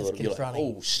 of that It's sort of, you're like, confronting.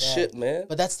 oh Yeah. shit, man.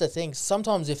 But that's the thing.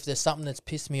 Sometimes if there's something that's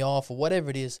pissed me off or whatever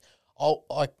it is,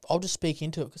 I'll just speak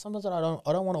into it, because sometimes I don't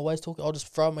want to always talk. I'll just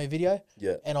throw up my video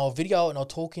Yeah, and I'll video it and I'll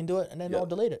talk into it, and then Yeah. I'll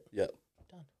delete it. yeah,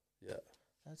 Done. yeah,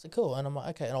 That's cool. And I'm like,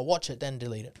 okay, and I'll watch it then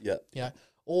delete it. yeah, You know,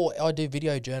 or I do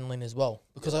video journaling as well,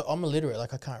 because I'm illiterate.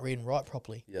 Like, I can't read and write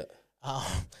properly. yeah.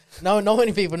 Not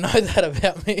many people know that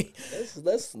about me.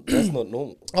 That's not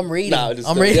normal. I'm reading. No, just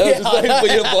I'm kidding. reading. I was just waiting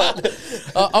for your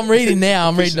part. I'm reading now.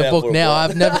 I'm reading Fishing a out book for a now.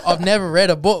 bite. I've never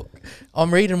read a book.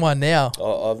 I'm reading one now.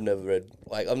 I've never read,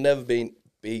 like, I've never been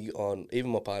big on, even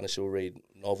my partner, she'll read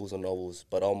novels,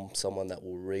 but I'm someone that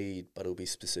will read, but it'll be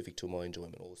specific to my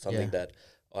enjoyment, or something Yeah. that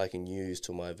I can use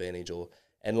to my advantage,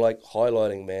 and like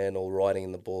highlighting, man, or writing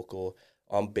in the book, or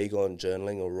I'm big on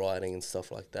journaling or writing and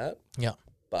stuff like that. Yeah.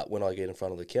 But when I get in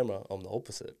front of the camera, I'm the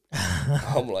opposite.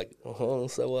 I'm like,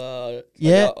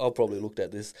 Yeah. like, I'll probably looked at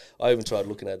this. I even tried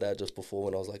looking at that just before,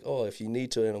 and I was like, oh, if you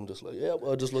need to, and I'm just like, yeah,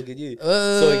 I'll just look at you.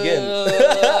 So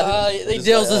again, he just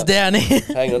deals like, us down here.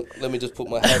 hang on, let me just put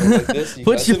my hand on like this. You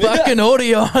Put can't your see me. fucking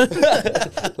audio on.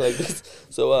 Like this.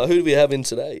 So who do we have in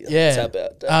today? Yeah. Tap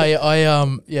out.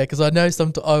 Yeah, because I know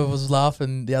I was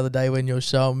laughing the other day when you were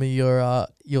showing me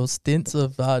your stints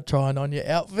of trying on your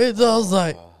outfits. I was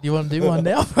like, you want to do one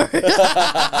now?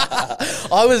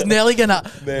 I was nearly going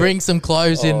to bring some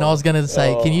clothes in and I was going to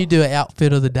say, can you do an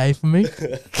outfit of the day for me?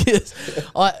 Because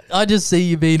I just see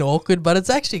you being awkward, but it's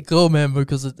actually cool, man,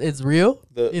 because it's real,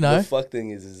 you know. The fuck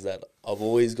thing is that I've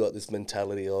always got this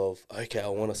mentality of, okay, I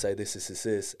want to say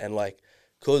this. And like,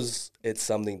 because it's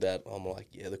something that I'm like,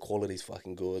 yeah, the quality's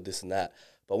fucking good, this and that.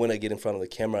 But when I get in front of the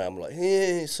camera, I'm like,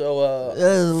 hey, so,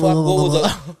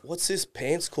 fuck, what's this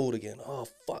pants called again? Oh,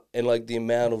 fuck. And like the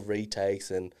amount of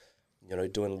retakes and, you know,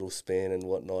 doing a little spin and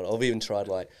whatnot. I've even tried,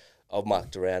 like, I've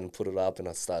mucked around and put it up and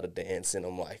I started dancing.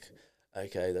 I'm like,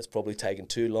 okay, that's probably taken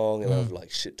too long. And I've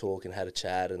like shit talk and had a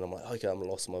chat. And I'm like, okay, I'm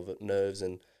lost my nerves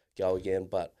and go again.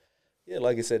 But yeah,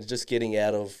 like I said, just getting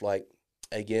out of like,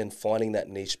 again, finding that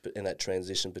niche and that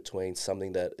transition between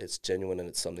something that it's genuine and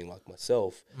it's something like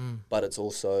myself, but it's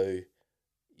also,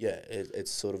 yeah,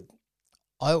 it's sort of.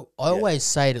 I always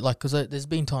say that, like, because there's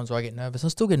been times where I get nervous. I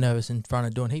still get nervous in front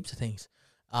of doing heaps of things,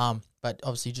 but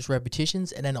obviously just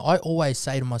repetitions. And then I always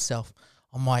say to myself,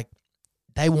 I'm like,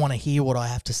 they want to hear what I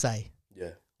have to say.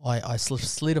 Yeah. I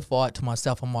solidify it to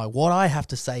myself. I'm like, what I have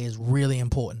to say is really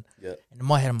important. Yeah. And in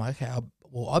my head, I'm like, okay,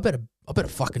 I better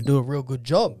fucking do a real good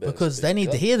job because they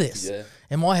need to hear this. Yeah.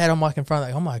 In my head, I'm like in front of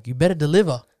them, I'm like, you better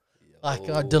deliver.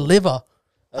 Like, deliver.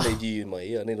 I need you in my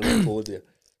ear. I need to look forward to you.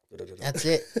 That's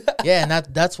it. Yeah, and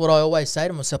that's what I always say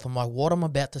to myself. I'm like, what I'm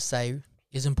about to say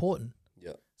is important.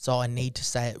 Yeah. So I need to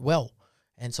say it well.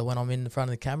 And so when I'm in the front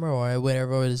of the camera or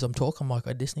wherever it is I'm talking, I'm like,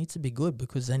 this needs to be good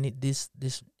because then this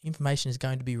information is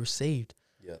going to be received.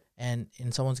 Yeah. And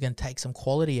someone's going to take some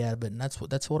quality out of it. And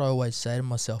that's what I always say to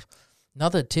myself.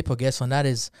 Another tip, I guess, on that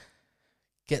is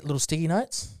get little sticky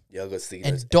notes. Yeah, I've got sticky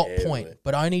notes. And dot point,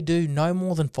 but only do no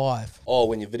more than 5. Oh,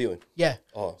 when you're videoing? Yeah.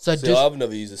 Oh, so I've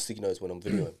never used the sticky notes when I'm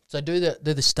videoing. So do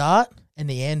the start and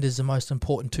the end is the most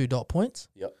important 2 dot points.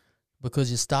 Yep.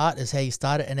 Because your start is how you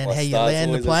start it and then My how you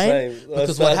land the plane.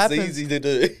 Because what happens, easy to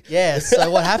do. Yeah, so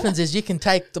what happens is you can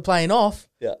take the plane off,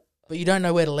 yeah, but you don't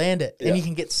know where to land it. And you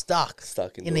can get stuck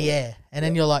in the air. And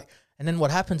then you're like, and then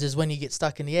what happens is when you get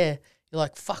stuck in the air, you're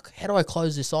like, fuck, how do I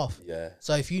close this off? Yeah.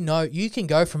 So if you know, you can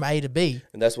go from A to B.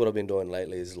 And that's what I've been doing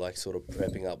lately is like sort of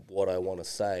prepping up what I want to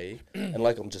say. And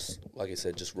like I'm just, like I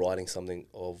said, just writing something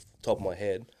off top of my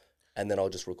head and then I'll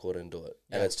just record it and do it.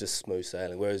 Yeah. And it's just smooth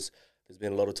sailing. Whereas there's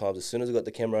been a lot of times as soon as I got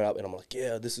the camera up and I'm like,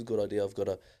 yeah, this is a good idea. I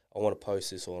want to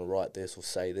post this or I want to write this or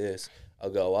say this. I'll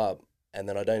go up and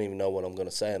then I don't even know what I'm going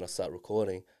to say and I start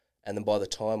recording. And then by the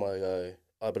time I go,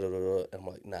 and I'm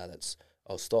like, nah,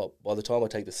 I'll stop. By the time I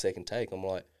take the second take, I'm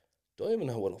like, do I even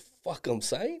know what the fuck I'm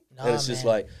saying? Nah, and it's just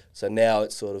like, so now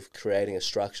it's sort of creating a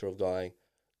structure of going,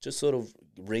 just sort of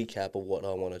recap of what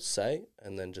I want to say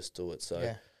and then just do it. So,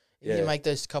 yeah. You make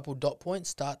those couple dot points,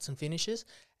 starts and finishes.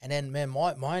 And then, man,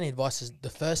 my advice is the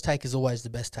first take is always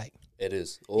the best take. It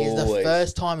is. Always. The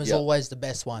first time is always the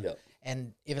best one. Yep.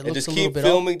 And if it looks a little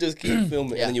bit just keep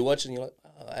filming. And then you watch it and you're like,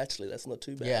 oh, actually, that's not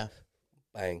too bad. Yeah.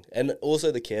 Bang. And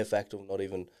also the care factor of not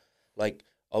even, like,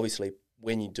 obviously,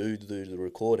 when you do the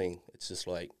recording, it's just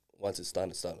like, once it's done,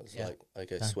 it's done. It's like,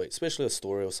 okay, sweet. Especially a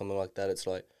story or something like that, it's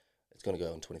like, it's going to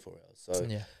go in 24 hours. So,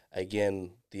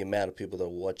 again, the amount of people that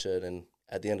watch it, and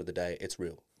at the end of the day, it's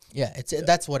real. Yeah,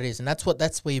 that's what it is. And that's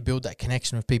where you build that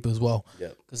connection with people as well. Yeah.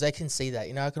 Because they can see that.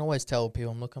 You know, I can always tell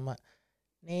people, I'm like, nah,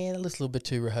 that's a little bit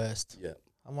too rehearsed. Yeah.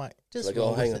 I'm like, just like,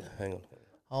 oh, hang on.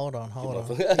 Hold on.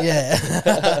 Yeah.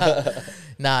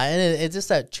 Nah, and it's just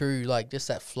that true, like, just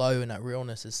that flow and that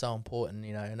realness is so important,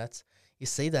 you know, and that's, you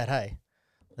see that, hey.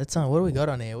 Let's what do we got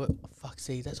on here?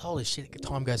 See, that's holy shit,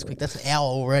 time goes quick. That's an hour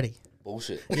already.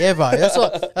 Bullshit. Yeah, bro.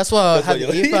 That's why I have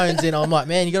the earphones in. I'm like,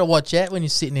 man, you got to watch out when you're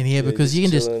sitting in here because you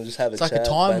can just have it's like a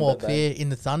time warp here in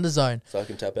the Thunder Zone. So I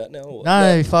can tap out now? Or what?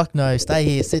 No, fuck no. Stay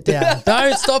here. Sit down.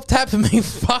 Don't stop tapping me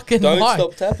fucking Don't mic.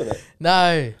 Stop tapping it.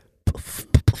 No. Oh,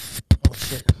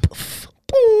 shit.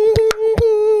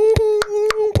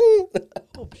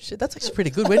 Oh, shit. That's actually pretty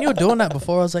good. When you were doing that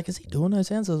before, I was like, is he doing those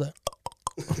sounds? I was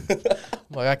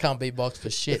like, I can't beatbox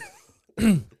for shit.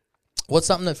 What's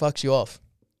something that fucks you off?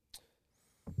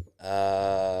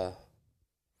 I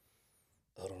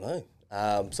don't know.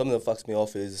 Something that fucks me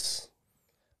off is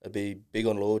I'd be big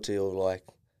on loyalty or like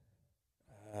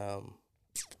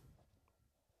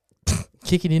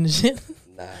kicking in the shit.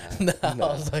 Nah. I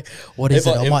was like, what is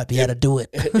it? I might be able to do it.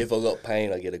 If I got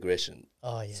pain, I get aggression.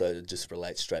 Oh yeah. So it just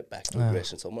relates straight back to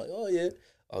aggression. So I'm like, oh yeah,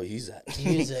 I'll use that.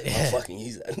 Use it. Yeah. I'll fucking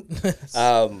use that.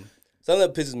 Something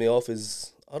that pisses me off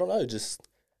is I don't know, just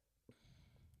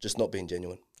not being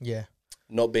genuine. Yeah.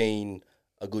 Not being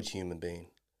a good human being.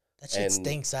 That shit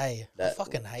stinks, eh? I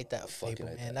fucking hate that with people,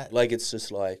 man. Like, it's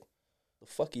just like, the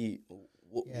fuck you,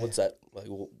 what's that? Like,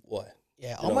 why?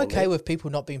 Yeah, You know I'm what I okay mean? with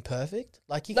people not being perfect.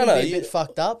 Like, you No, can no, be a you- bit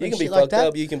fucked up You and can be shit like fucked that.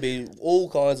 up. You can be all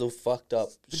kinds of fucked up.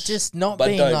 But just not but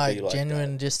being don't like be like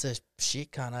genuine, just a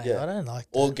shit kind of. Yeah. I don't like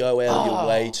that. Or go out your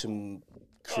way Oh. to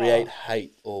create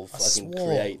hate or I fucking swore.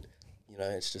 create. You know,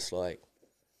 it's just like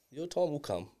your time will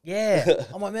come. Yeah.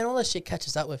 I'm like, man, all that shit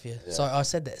catches up with you. Yeah. So I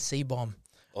said that C-bomb.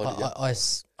 Oh, did ya?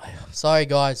 Sorry,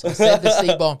 guys. I said the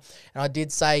C-bomb. And I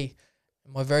did say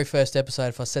in my very first episode,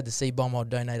 if I said the C-bomb, I'll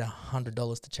donate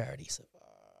 $100 to charity. So,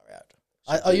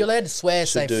 are you allowed to swear,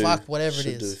 say fuck, whatever it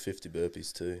should is? do 50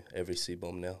 burpees too, every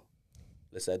C-bomb now.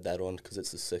 Let's add that on because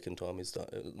it's the second time he's done.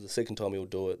 The second time he'll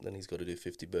do it, then he's got to do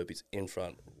 50 burpees in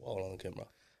front while on camera.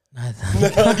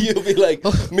 No, You'll be like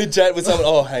mid-chat with someone.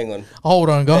 Oh, hang on. hold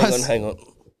on, guys. Hang on.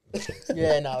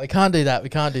 Yeah, no, we can't do that. We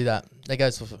can't do that. That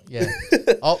goes for, yeah.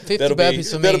 Oh, 50 That'll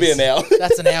burpees for me. That'll be an hour.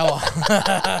 That's an hour.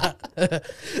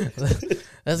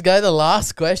 Let's go to the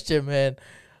last question, man.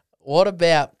 What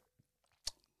about,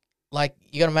 like,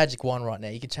 you got a magic wand right now.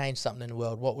 You could change something in the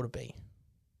world. What would it be?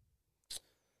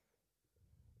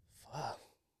 Fuck.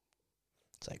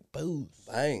 It's like, boo.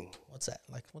 Bang. What's that?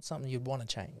 Like, what's something you'd want to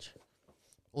change?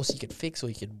 Also, you could fix or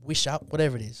you could wish up,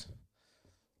 whatever it is.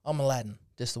 I'm Aladdin,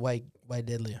 just way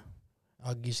deadlier.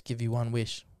 I'll just give you one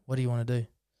wish. What do you want to do?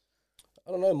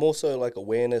 I don't know, more so like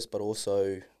awareness, but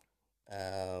also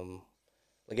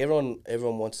like everyone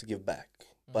wants to give back.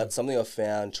 But something I've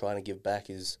found trying to give back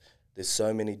is there's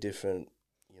so many different,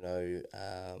 you know,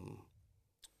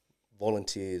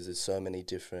 volunteers, there's so many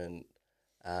different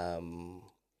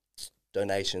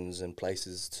donations and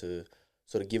places to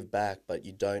sort of give back, but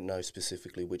you don't know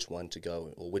specifically which one to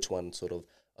go or which one sort of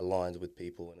aligns with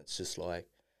people. And it's just like,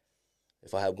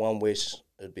 if I had one wish,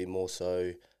 it'd be more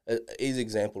so, an easy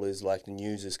example is like the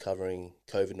news is covering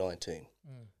COVID-19,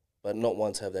 but not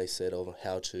once have they said of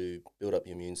how to build up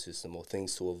your immune system or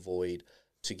things to avoid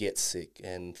to get sick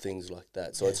and things like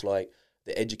that. So it's like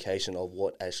the education of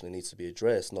what actually needs to be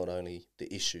addressed, not only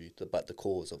the issue, but the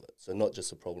cause of it. So not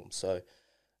just a problem. So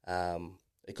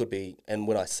it could be, and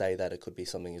when I say that, it could be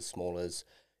something as small as,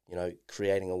 you know,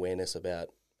 creating awareness about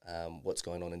what's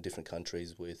going on in different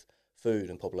countries with food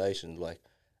and population. Like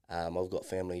I've got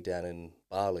family down in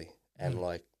Bali, and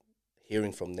like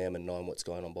hearing from them and knowing what's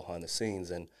going on behind the scenes,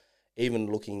 and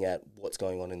even looking at what's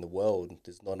going on in the world,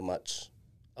 there's not much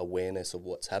awareness of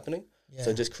what's happening. Yeah.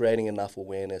 So just creating enough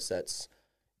awareness that's,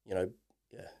 you know,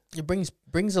 It brings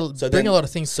a then- lot of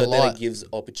things so to then light. it gives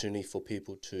opportunity for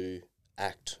people to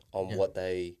act on what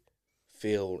they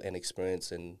feel and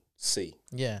experience and see.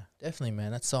 Yeah, definitely,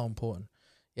 man. That's so important.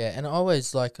 Yeah, and I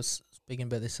always like speaking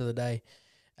about this the other day.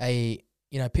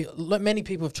 Many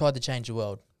people have tried to change the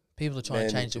world. People are trying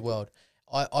to Many change the people. world.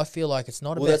 I feel like it's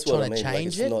not Well, about that's what I trying to mean. Like, change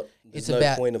it's it. not- It's there's no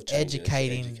about point of changing it, it's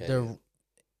educating educating the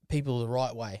people the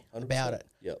right way about 100%. it.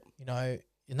 Yep. You know,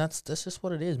 and that's just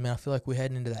what it is, man. I feel like we're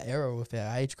heading into that era with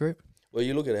our age group. Well,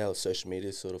 you look at how social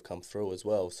media sort of come through as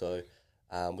well. So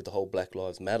with the whole Black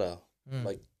Lives Matter,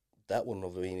 like that wouldn't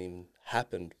have even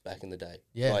happened back in the day.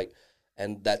 Yeah. Like,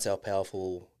 and that's how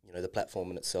powerful, you know, the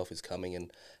platform in itself is coming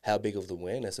and how big of the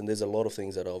awareness. And there's a lot of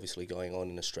things that are obviously going on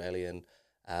in Australia and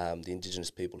the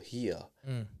Indigenous people here,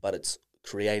 but it's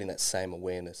creating that same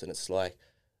awareness. And it's like,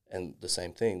 and the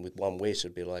same thing with one wish,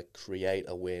 it'd be like create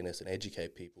awareness and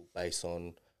educate people based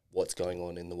on what's going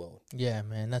on in the world. Yeah,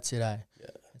 man, that's it, eh?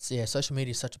 Yeah. Social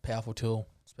media is such a powerful tool,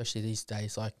 especially these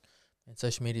days. Like, man,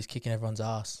 social media is kicking everyone's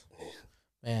ass.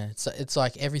 Man, it's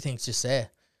like everything's just there.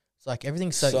 It's like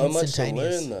everything's so much to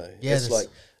instantaneous. learn though. Yeah, it's like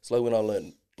when I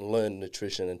learn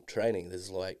nutrition and training.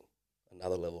 There's like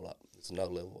another level up. There's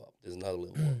another level up. There's another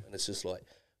level up, and it's just like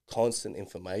constant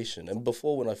information. And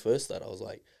before, when I first started, it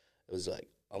was like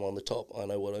I'm on the top. I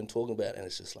know what I'm talking about, and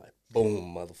it's just like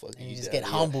boom, motherfucker. And you just down get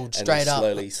here. humbled And straight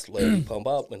then up. slowly pump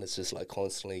up, and it's just like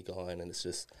constantly going, and it's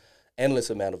just endless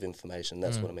amount of information.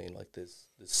 That's what I mean. Like there's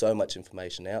so much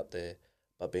information out there,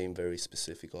 but being very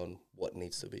specific on what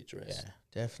needs to be addressed.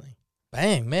 Yeah, definitely.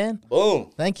 Bang, man.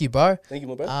 Boom. Thank you, bro. Thank you,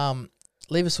 my brother.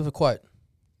 Leave us with a quote.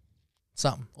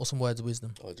 Something or some words of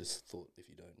wisdom. I just thought if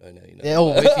you don't know now, you know. Yeah,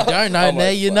 well, if you don't know, I'm now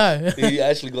like, you fuck. know. You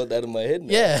actually got that in my head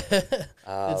now. Yeah.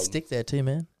 Um, It'd stick there too,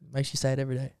 man. Make sure you say it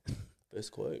every day.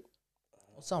 Best quote.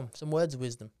 Some words of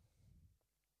wisdom.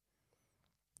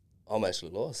 I'm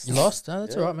actually lost. You lost? No,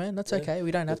 that's Yeah. all right, man. That's Yeah. okay.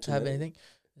 We don't have Good to to have know. anything.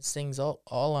 These things,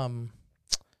 actually,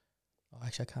 I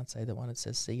can't say the one that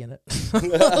says C in it. That's what I'm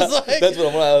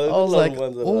like. I was like,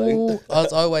 ones that I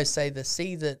like. I always say the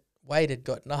C that waited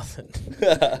got nothing.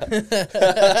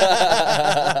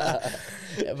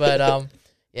 But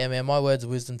yeah, man, my words of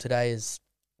wisdom today is,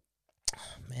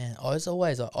 man, I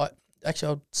actually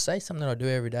I'll say something I do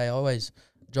every day. I always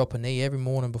drop a knee every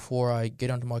morning before I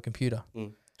get onto my computer.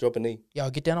 Drop a knee. Yeah,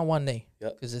 I'll get down on one knee.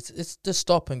 Yep. Because it's just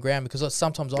stopping ground, because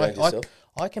sometimes Ground yourself.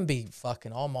 I can be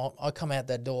fucking, I come out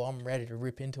that door, I'm ready to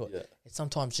rip into it. Yeah. It's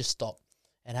sometimes just stop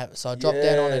and have, so I drop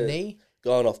down on a knee.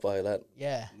 Going off by that.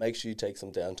 Yeah. Make sure you take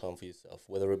some downtime for yourself,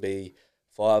 whether it be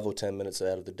 5 or 10 minutes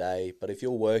out of the day. But if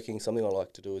you're working, something I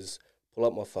like to do is pull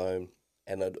up my phone,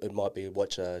 and it might be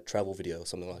watch a travel video or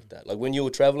something like that. Like when you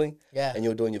were traveling and you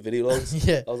were doing your video logs,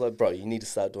 Yeah. I was like, bro, you need to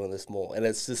start doing this more. And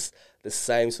it's just the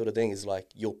same sort of thing. Is like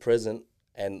you're present,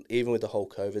 and even with the whole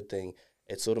COVID thing,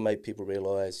 it sort of made people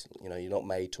realize, you know, you're not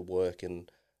made to work and,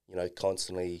 you know,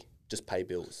 constantly just pay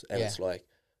bills. And it's like,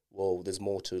 well, there's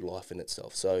more to life in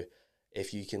itself. So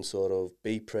if you can sort of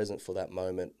be present for that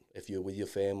moment, if you're with your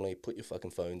family, put your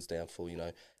fucking phones down for, you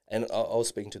know. And I was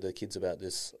speaking to the kids about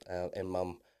this, and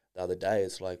mum, the other day.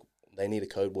 It's like they need a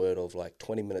code word of like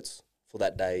 20 minutes for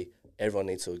that day. Everyone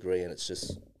needs to agree, and it's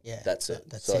just that's it.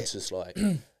 So it's just like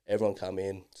everyone come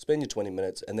in, spend your 20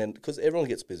 minutes, and then because everyone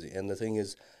gets busy. And the thing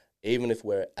is, even if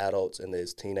we're adults and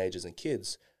there's teenagers and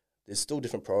kids, there's still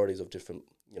different priorities of different,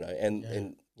 you know,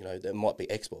 and you know, there might be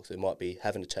Xbox, there might be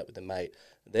having a chat with a mate,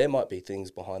 there might be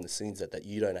things behind the scenes that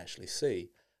you don't actually see.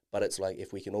 But it's like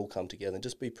if we can all come together and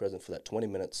just be present for that 20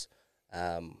 minutes,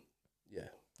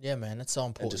 Yeah, man, that's so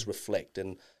important. and just reflect,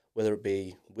 and whether it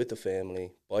be with the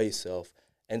family, by yourself,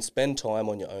 and spend time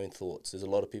on your own thoughts. There's a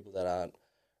lot of people that aren't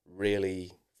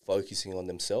really focusing on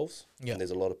themselves, and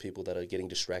there's a lot of people that are getting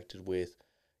distracted with,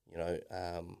 you know,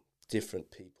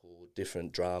 different people,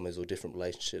 different dramas or different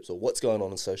relationships or what's going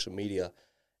on social media,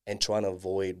 and trying to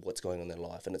avoid what's going on in their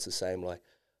life. And it's the same, like,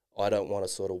 I don't want to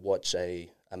sort of watch a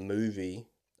movie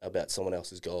about someone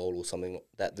else's goal or something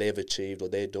that they've achieved or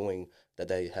they're doing that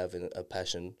they have a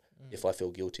passion, if I feel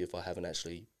guilty if I haven't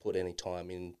actually put any time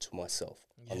into myself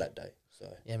on that day.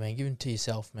 So yeah, man, giving to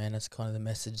yourself, man, that's kind of the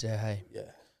message there. Hey,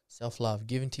 self-love,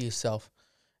 giving to yourself.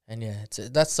 And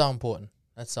that's so important.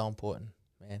 That's so important,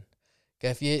 man.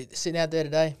 Okay, if you're sitting out there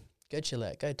today, go chill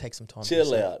out. Go take some time.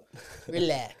 Chill out.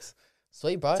 Relax.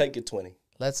 Sweet, bro. Take your 20.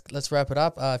 Let's wrap it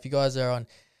up. If you guys are on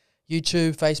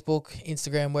YouTube, Facebook,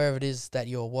 Instagram, wherever it is that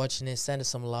you're watching this, send us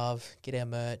some love. Get our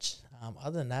merch.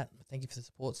 Other than that, thank you for the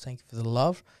support. Thank you for the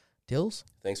love. Dills.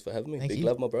 Thanks for having me. Thank Big you.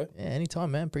 love, my bro. Yeah,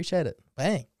 anytime, man. Appreciate it.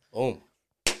 Bang. Boom.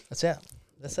 That's out.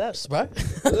 That's out, bro.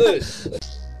 Good.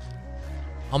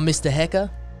 I'm Mr.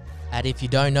 Hecker. And if you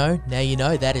don't know, now you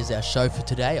know. That is our show for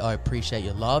today. I appreciate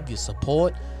your love, your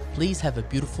support. Please have a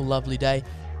beautiful, lovely day.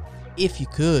 If you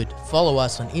could, follow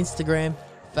us on Instagram,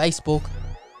 Facebook,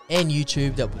 and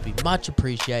YouTube. That would be much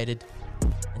appreciated.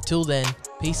 Until then,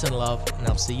 peace and love, and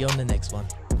I'll see you on the next one.